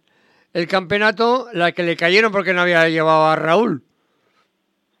el campeonato, la que le cayeron porque no había llevado a Raúl.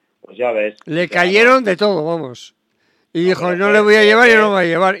 Pues ya ves. Le cayeron de todo, vamos. Y dijo, no le voy a llevar, yo no voy a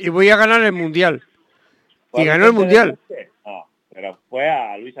llevar. Y voy a ganar el Mundial. Y ganó el Mundial. No, pero fue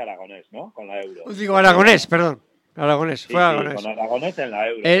a Luis Aragonés, ¿no? Con la Euro. Digo, Aragonés, perdón. Aragonés, fue Aragonés. Sí, con Aragonés en la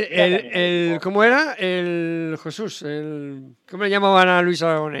Euro. ¿Cómo era? El Jesús. ¿Cómo le llamaban a Luis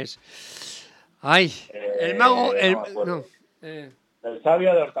Aragonés? Ay, el mago... El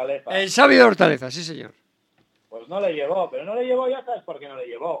sabio de Hortaleza. El sabio de Hortaleza, sí, señor. Pues no le llevó, pero no le llevó, ya sabes por qué no le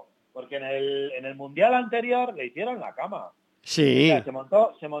llevó. Porque en el Mundial anterior le hicieron la cama. Sí. O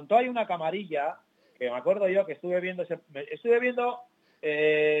sea, se montó ahí una camarilla, que me acuerdo yo que estuve viendo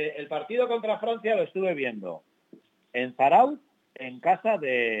el partido contra Francia, lo estuve viendo en Zarauz, en casa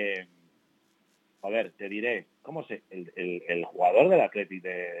de... Joder, te diré, ¿cómo se... El jugador del Athletic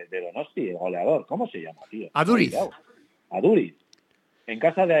de Donostia, el goleador, ¿cómo se llama, tío? Aduriz. En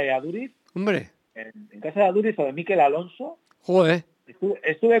casa de Aduriz. Hombre. En casa de Aduriz o de Mikel Alonso. Joder.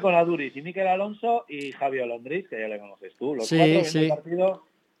 Estuve con Aduriz y Mikel Alonso y Javier Londriz, que ya le conoces tú, los cuatro en el partido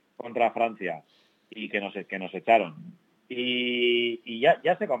contra Francia y que nos echaron. Y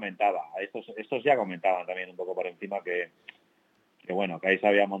ya se comentaba, estos ya comentaban también un poco por encima que bueno, que ahí se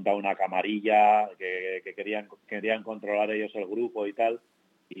había montado una camarilla, que querían controlar ellos el grupo y tal.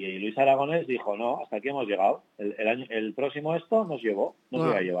 Y Luis Aragonés dijo, no, hasta aquí hemos llegado. El próximo esto nos iba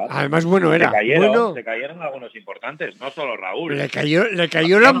a llevar. Además, bueno era. Se cayeron algunos importantes, no solo Raúl. Le cayó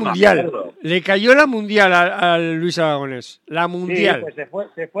la Mundial. Le cayó la Mundial a Luis Aragonés. La Mundial. Sí, pues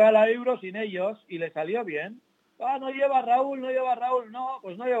se fue a la Euro sin ellos y le salió bien. No lleva a Raúl. No,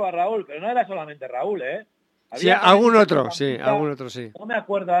 pues no lleva a Raúl. Pero no era solamente Raúl, ¿eh? Sí, algún otro, sí. No me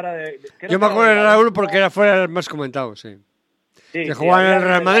acuerdo ahora de... Yo me acuerdo de Raúl porque fuera el más comentado, sí. Sí, que jugaba en el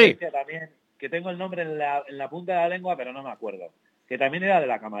Real Madrid. También, que tengo el nombre en la punta de la lengua, pero no me acuerdo. Que también era de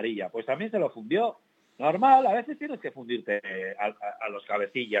la camarilla. Pues también se lo fundió. Normal, a veces tienes que fundirte a los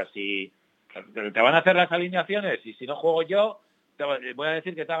cabecillas y te van a hacer las alineaciones y si no juego yo, te voy a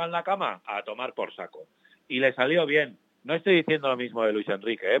decir que te hagan la cama a tomar por saco. Y le salió bien. No estoy diciendo lo mismo de Luis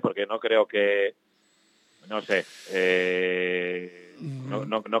Enrique, porque no creo que, no sé,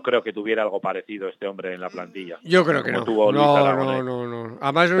 no creo que tuviera algo parecido este hombre en la plantilla. Yo creo que no. No.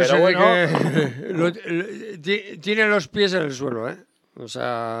 Además, Luis Enrique tiene los pies en el suelo, ¿eh? O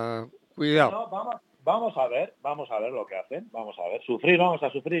sea, cuidado. Vamos a ver lo que hacen. Vamos a ver. Vamos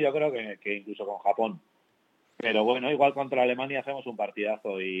a sufrir, yo creo que incluso con Japón. Pero bueno, igual contra Alemania hacemos un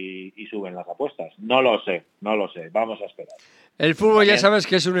partidazo y suben las apuestas. No lo sé. Vamos a esperar. El fútbol ya sabes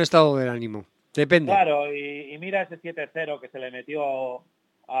que es un estado del ánimo. Depende. Claro, y mira ese 7-0 que se le metió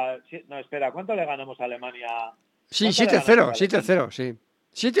a... No, espera, ¿cuánto le ganamos a Alemania? Sí, 7-0, sí.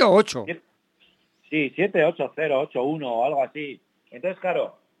 7 o 8. Sí, 7-8-0, 8-1 o algo así. Entonces,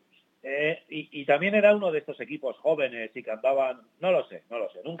 claro, y también era uno de estos equipos jóvenes y que andaban... No lo sé,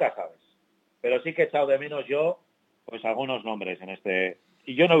 nunca sabes. Pero sí que he echado de menos yo, pues algunos nombres en este...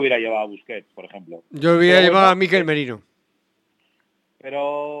 Y yo no hubiera llevado a Busquets, por ejemplo. Yo hubiera llevado a Mikel Merino.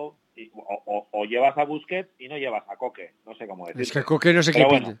 Pero... O llevas a Busquets y no llevas a Coque, no sé cómo decirlo. Es que Coque no sé qué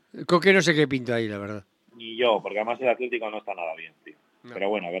pinta. Coque no sé qué pinta ahí, la verdad. Ni yo, porque además el Atlético no está nada bien, tío. No. Pero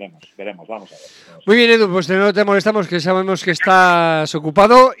bueno, veremos, vamos a ver. Muy bien, Edu, pues no te molestamos, que sabemos que estás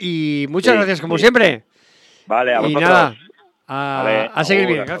ocupado y muchas gracias, como siempre. Vale, a vosotros. Y nada, a seguir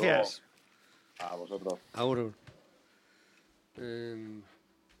bien, gracias. A vosotros. Agur.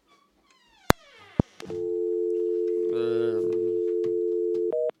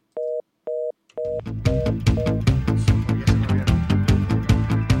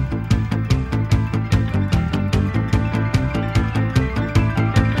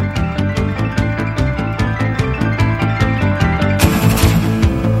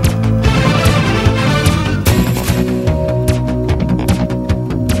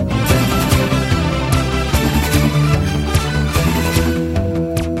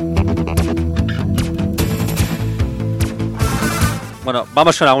 Bueno,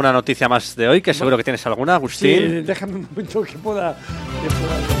 vamos con alguna noticia más de hoy, que seguro que tienes alguna, Agustín. Sí, déjame un momento que pueda...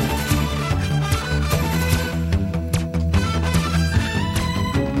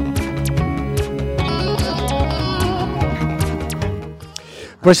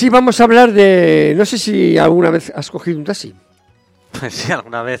 Pues sí, vamos a hablar de... No sé si alguna vez has cogido un taxi. Pues sí,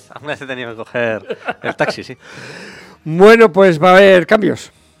 alguna vez he tenido que coger el taxi, sí. Bueno, pues va a haber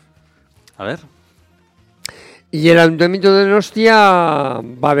cambios. A ver. Y el Ayuntamiento de Donostia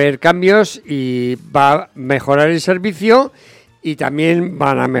va a haber cambios y va a mejorar el servicio y también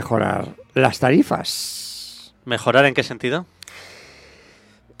van a mejorar las tarifas. ¿Mejorar en qué sentido?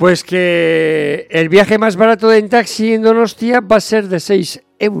 Pues que el viaje más barato en taxi en Donostia va a ser de 6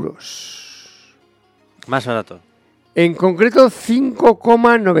 euros. Más barato. En concreto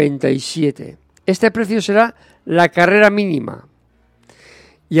 5,97. Este precio será la carrera mínima.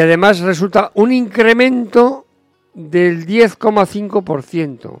 Y además resulta un incremento del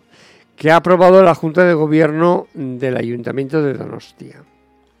 10,5% que ha aprobado la Junta de Gobierno del Ayuntamiento de Donostia.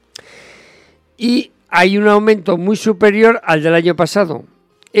 Y hay un aumento muy superior al del año pasado.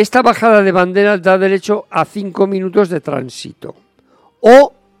 Esta bajada de bandera da derecho a 5 minutos de tránsito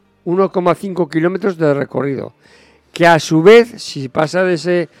o 1,5 kilómetros de recorrido, que a su vez, si pasa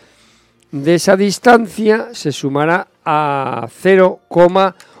de esa distancia, se sumará a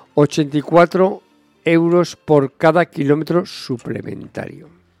 0,84 euros por cada kilómetro suplementario.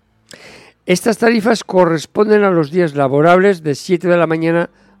 Estas tarifas corresponden a los días laborables de 7 de la mañana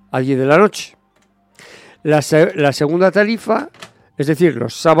a 10 de la noche. La segunda tarifa, es decir,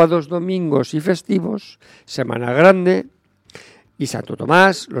 los sábados, domingos y festivos, Semana Grande y Santo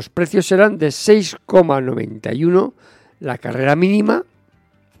Tomás, los precios serán de 6,91 la carrera mínima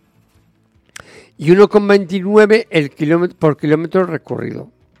y 1,29 por kilómetro recorrido.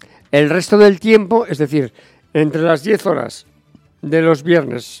 El resto del tiempo, es decir, entre las 10 horas de los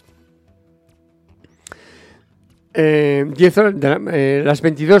viernes, las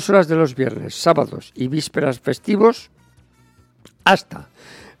 22 horas de los viernes, sábados y vísperas festivos, hasta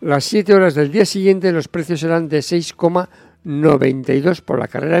las 7 horas del día siguiente, los precios serán de 6,92 por la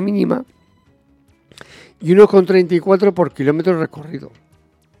carrera mínima y 1,34 por kilómetro recorrido.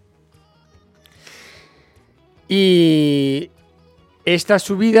 Y esta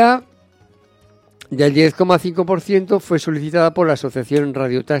subida del 10,5% fue solicitada por la Asociación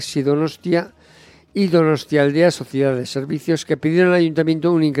Radiotaxi Donostia y Donostialdea Sociedad de Servicios, que pidieron al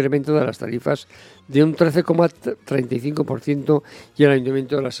Ayuntamiento un incremento de las tarifas de un 13,35% y el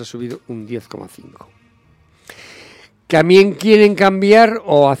Ayuntamiento las ha subido un 10,5%. También quieren cambiar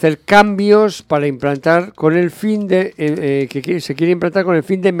o hacer cambios para implantar con el fin de se quiere implantar con el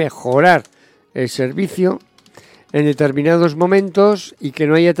fin de mejorar el servicio en determinados momentos y que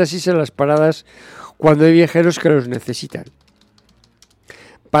no haya taxis en las paradas cuando hay viajeros que los necesitan.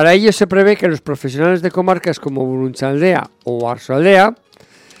 Para ello se prevé que los profesionales de comarcas como Buruntzaldea o Oarsoaldea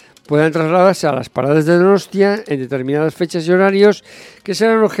puedan trasladarse a las paradas de Donostia en determinadas fechas y horarios que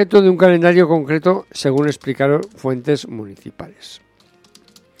serán objeto de un calendario concreto, según explicaron fuentes municipales.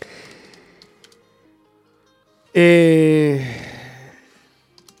 Y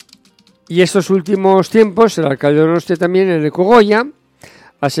estos últimos tiempos, el alcalde de Donostia también, el Ecogoya,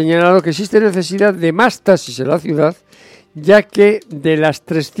 ha señalado que existe necesidad de más taxis en la ciudad, ya que de las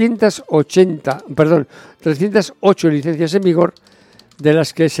 308 licencias en vigor, de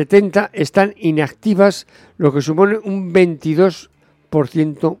las que 70 están inactivas, lo que supone un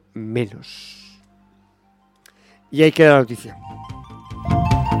 22% menos. Y ahí queda la noticia.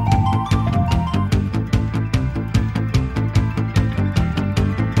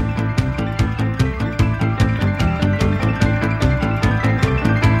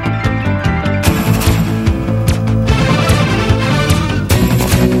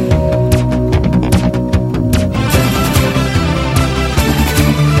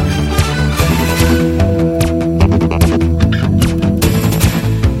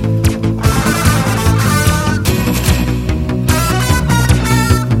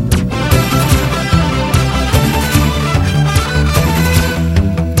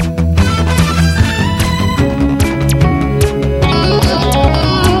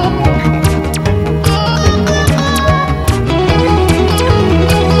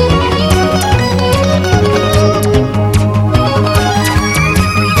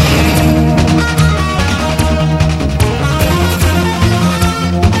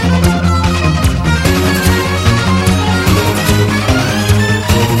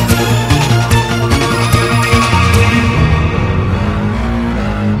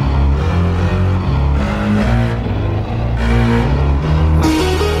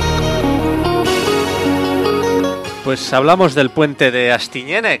 Pues hablamos del puente de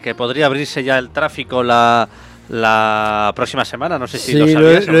Astiñene, que podría abrirse ya el tráfico la próxima semana. No sé si lo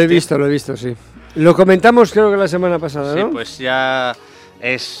sabías. Lo he visto, sí. Lo comentamos creo que la semana pasada, ¿no? Sí, pues ya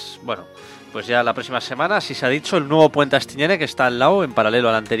es, bueno, pues ya la próxima semana, así se ha dicho, el nuevo puente Astiñene, que está al lado, en paralelo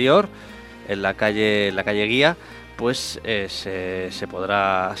al anterior, en la calle Guía, pues se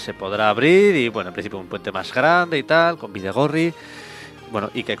podrá abrir y, bueno, en principio un puente más grande y tal, con bidegorri, bueno,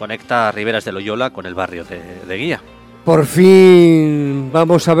 y que conecta a Riberas de Loiola con el barrio de Guía. Por fin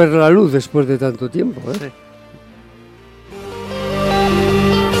vamos a ver la luz después de tanto tiempo, ¿eh? Sí.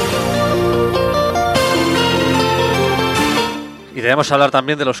 Y debemos hablar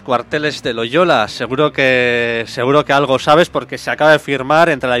también de los cuarteles de Loiola. Seguro que algo sabes, porque se acaba de firmar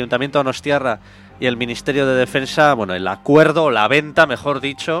entre el Ayuntamiento de Donostia y el Ministerio de Defensa, bueno, el acuerdo, la venta, mejor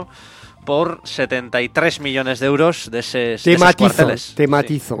dicho, por 73 millones de euros de esos cuarteles. Te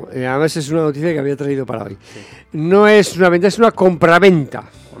matizo. Sí. Además es una noticia que había traído para hoy. Sí. No es una venta, es una compraventa.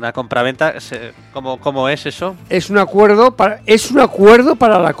 Una compraventa, ¿cómo es eso? Es un acuerdo para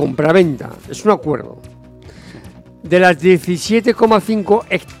la compraventa. Es un acuerdo. De las 17,5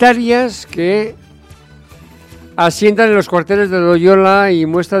 hectáreas que asientan en los cuarteles de Loiola, y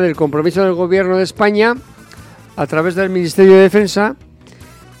muestra del compromiso del Gobierno de España a través del Ministerio de Defensa,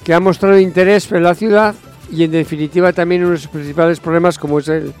 que ha mostrado interés en la ciudad y en definitiva también uno de los principales problemas, como es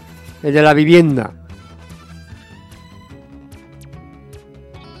el de la vivienda.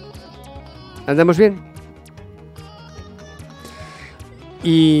 ¿Andamos bien?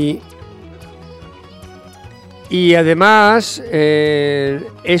 Y además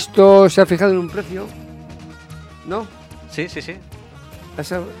esto se ha fijado en un precio, ¿no? Sí.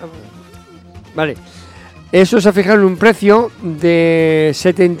 Vale. Eso se ha fijado en un precio de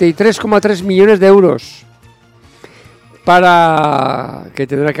 73,3 millones de euros para que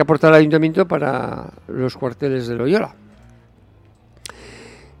tendrá que aportar el ayuntamiento para los cuarteles de Loiola.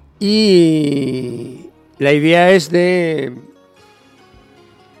 Y la idea es de...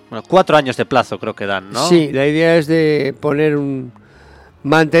 Bueno, 4 años de plazo creo que dan, ¿no? Sí, la idea es de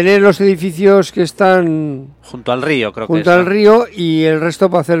mantener los edificios que están... Junto al río, creo que es. Junto al río, y el resto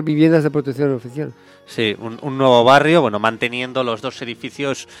para hacer viviendas de protección oficial. Sí, un nuevo barrio, bueno, manteniendo los dos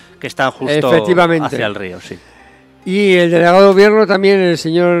edificios que están justo hacia el río, sí. Y el delegado de gobierno también, el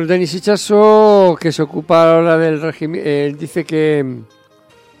señor Denis Itxaso, que se ocupa ahora del regimiento, dice que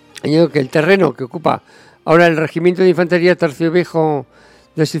el terreno que ocupa ahora el regimiento de infantería Tercio Viejo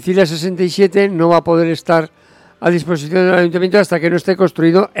de Sicilia 67 no va a poder estar a disposición del ayuntamiento hasta que no esté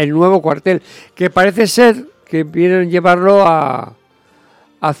construido el nuevo cuartel, que parece ser que vienen llevarlo a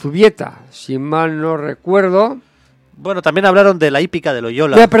Zubieta, si mal no recuerdo. Bueno, también hablaron de la hípica de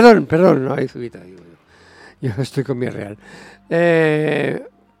Loiola. Perdón, no hay Zubieta, digo yo. Yo estoy con mi real.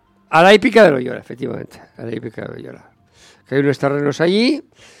 A la hípica de Loiola, efectivamente, a la hípica de Loiola. Que hay unos terrenos allí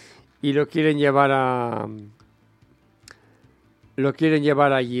y lo quieren llevar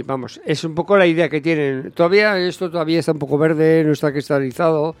allí. Vamos, es un poco la idea que tienen. Esto todavía está un poco verde, no está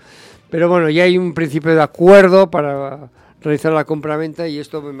cristalizado, pero bueno, ya hay un principio de acuerdo para realizar la compraventa y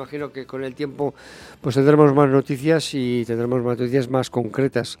esto me imagino que con el tiempo pues tendremos más noticias y tendremos noticias más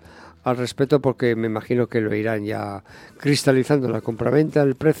concretas al respecto, porque me imagino que lo irán ya cristalizando la compraventa,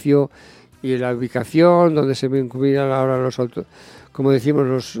 el precio y la ubicación, donde se vinculan ahora como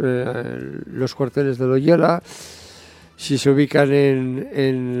decimos, los cuarteles de Loiola, si se ubican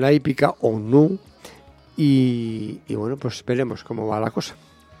en la hípica o no, y bueno, pues veremos cómo va la cosa.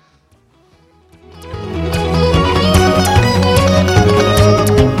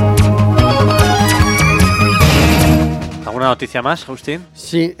 ¿Alguna noticia más, Agustín?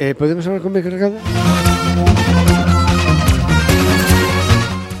 Sí, ¿podemos hablar con mi cargada?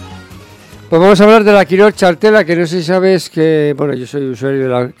 Pues vamos a hablar de la Kirol txartela, que no sé si sabes que... Bueno, yo soy usuario de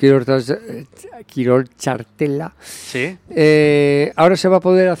la Kirol txartela. Sí. Ahora se va a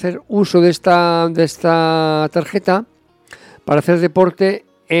poder hacer uso de esta tarjeta para hacer deporte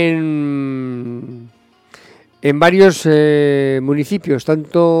en varios municipios,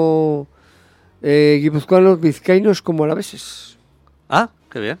 tanto guipuzcoanos, vizcaínos como alaveses. Ah,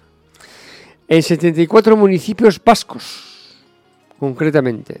 qué bien. En 74 municipios vascos,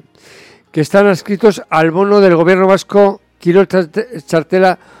 concretamente, que están adscritos al bono del gobierno vasco Kirol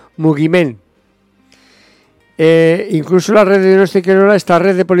txartela mugimen. Incluso la red de Donostia y Loiola, esta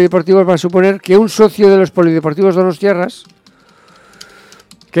red de polideportivos, va a suponer que un socio de los polideportivos donostiarras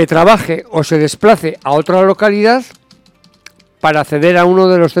que trabaje o se desplace a otra localidad para acceder a uno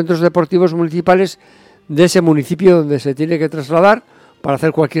de los centros deportivos municipales de ese municipio donde se tiene que trasladar para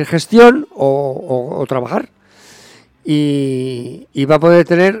hacer cualquier gestión o trabajar. Y va a poder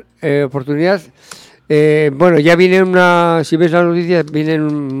tener oportunidad. Bueno, ya viene si ves la noticia, vienen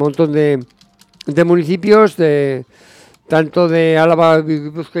un montón de municipios, tanto de Álava,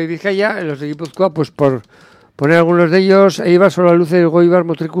 Guipúzcoa y Vizcaya. En los de Guipúzcoa, pues por poner algunos de ellos: Eibar, Solaluce, Goibar,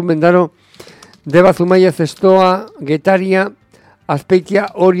 Motricum, Mendaro, Deba, Zumaya, Zestoa, Getaria, Azpeitia,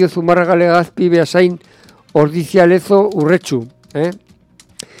 Orio, Zumárraga, Legazpi, Beasain, Ordizia, Lezo, Urrechu.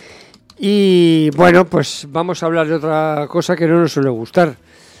 Y bueno, pues vamos a hablar de otra cosa que no nos suele gustar.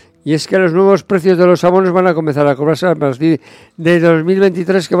 Y es que los nuevos precios de los abonos van a comenzar a cobrarse a partir de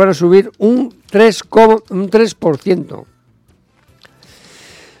 2023, que van a subir un 3%.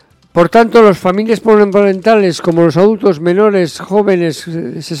 Por tanto, las familias monoparentales, como los adultos menores, jóvenes,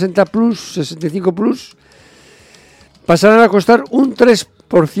 60 plus, 65 plus, pasarán a costar un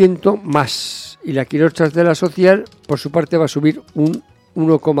 3% más. Y la Kirol txartela social, por su parte, va a subir un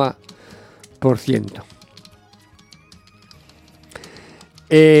 1%.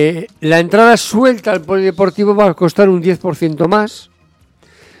 La entrada suelta al polideportivo va a costar un 10% más.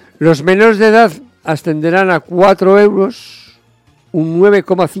 Los menores de edad ascenderán a 4 euros, un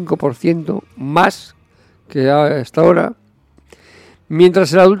 9,5% más que hasta ahora,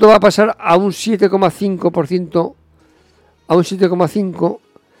 mientras el adulto va a pasar a un 7,5%,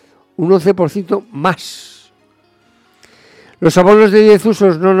 un 11% más. Los abonos de 10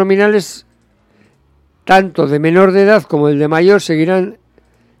 usos no nominales, tanto de menor de edad como el de mayor, seguirán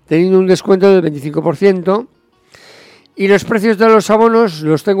teniendo un descuento del 25%. Y los precios de los abonos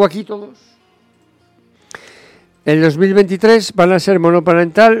los tengo aquí todos. En 2023 van a ser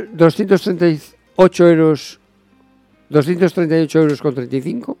monoparental 238 euros con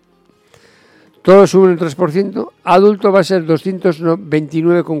 35. Todos suben un 3%. Adulto va a ser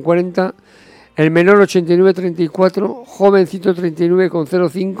 229,40. El menor 89,34. Joven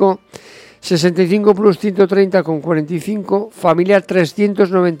 139,05. 65 plus 130,45. Familiar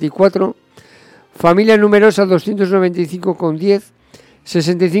 394. Familia numerosa 295,10.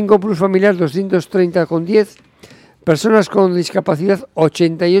 65 plus familiar 230,10. Personas con discapacidad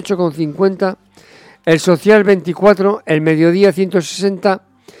 88,50. El social 24. El mediodía 160.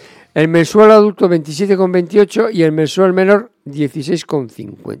 El mensual adulto 27,28 y el mensual menor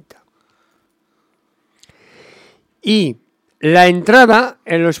 16,50. Y la entrada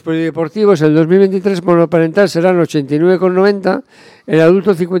en los polideportivos en 2023 monoparental serán 89,90, el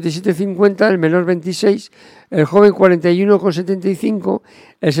adulto 57,50, el menor 26, el joven 41,75,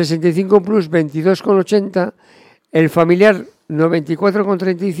 el 65 plus 22,80, el familiar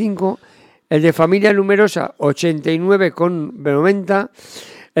 94,35, el de familia numerosa 89,90,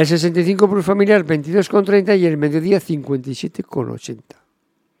 el 65 plus familiar 22,30 y el mediodía 57,80.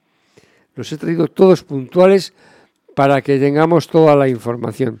 Los he traído todos puntuales para que tengamos toda la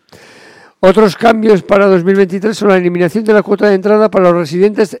información. Otros cambios para 2023 son la eliminación de la cuota de entrada para los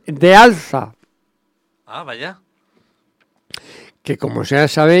residentes de Alza. Ah, vaya. Que como ya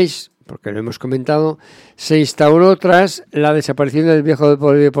sabéis, porque lo hemos comentado, se instauró tras la desaparición del viejo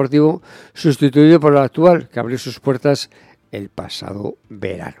polideportivo sustituido por el actual, que abrió sus puertas el pasado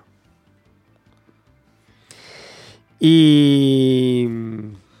verano. Y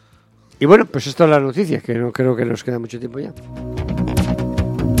bueno, pues esto es la noticia, que no creo que nos queda mucho tiempo ya.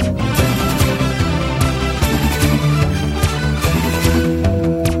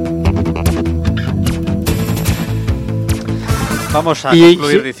 Vamos a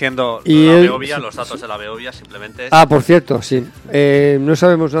concluir diciendo los datos de la Beovia, simplemente. Ah, por cierto, sí. No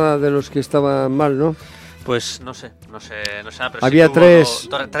sabemos nada de los que estaban mal, ¿no? Pues no sé, pero había sí tres.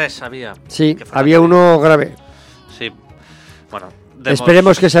 Había. Sí, había uno grave. Sí. Bueno,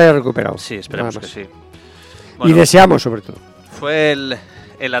 esperemos que se haya recuperado. Sí, esperemos que sí. Bueno, y deseamos, sobre todo. Fue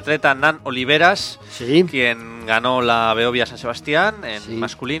el atleta Nan Oliveras, sí, quien ganó la Beovia San Sebastián en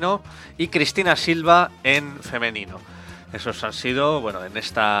masculino y Cristina Silva en femenino. Esos han sido, bueno, en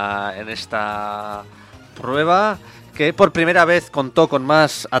esta prueba que por primera vez contó con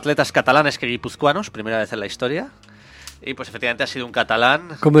más atletas catalanes que guipuzcoanos, primera vez en la historia. Y pues efectivamente ha sido un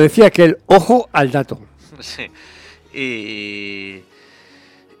catalán. Como decía aquel, ojo al dato. Sí. Y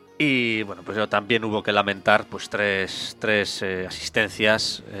bueno, pues también hubo que lamentar pues tres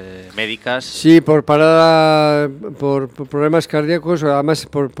asistencias médicas. Sí, por parada, por problemas cardíacos, además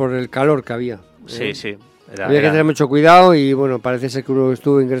por el calor que había. Sí, sí. Había que tener mucho cuidado y bueno, parece ser que uno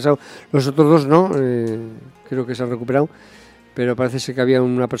estuvo ingresado, los otros dos no, creo que se han recuperado, pero parece ser que había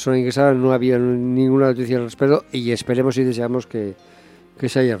una persona ingresada, no había ninguna noticia al respecto y esperemos y deseamos que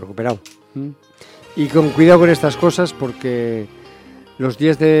se haya recuperado. Y con cuidado con estas cosas porque los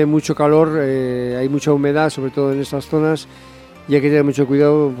días de mucho calor hay mucha humedad, sobre todo en estas zonas, y hay que tener mucho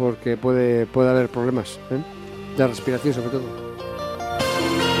cuidado porque puede haber problemas de respiración sobre todo.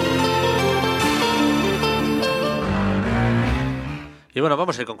 Y bueno,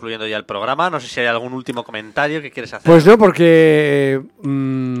 vamos a ir concluyendo ya el programa. No sé si hay algún último comentario que quieres hacer. Pues no, porque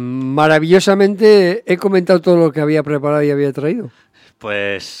maravillosamente he comentado todo lo que había preparado y había traído.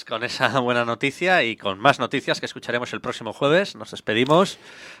 Pues con esa buena noticia y con más noticias que escucharemos el próximo jueves, nos despedimos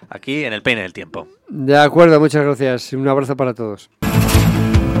aquí en el Peine del Tiempo. De acuerdo, muchas gracias. Un abrazo para todos.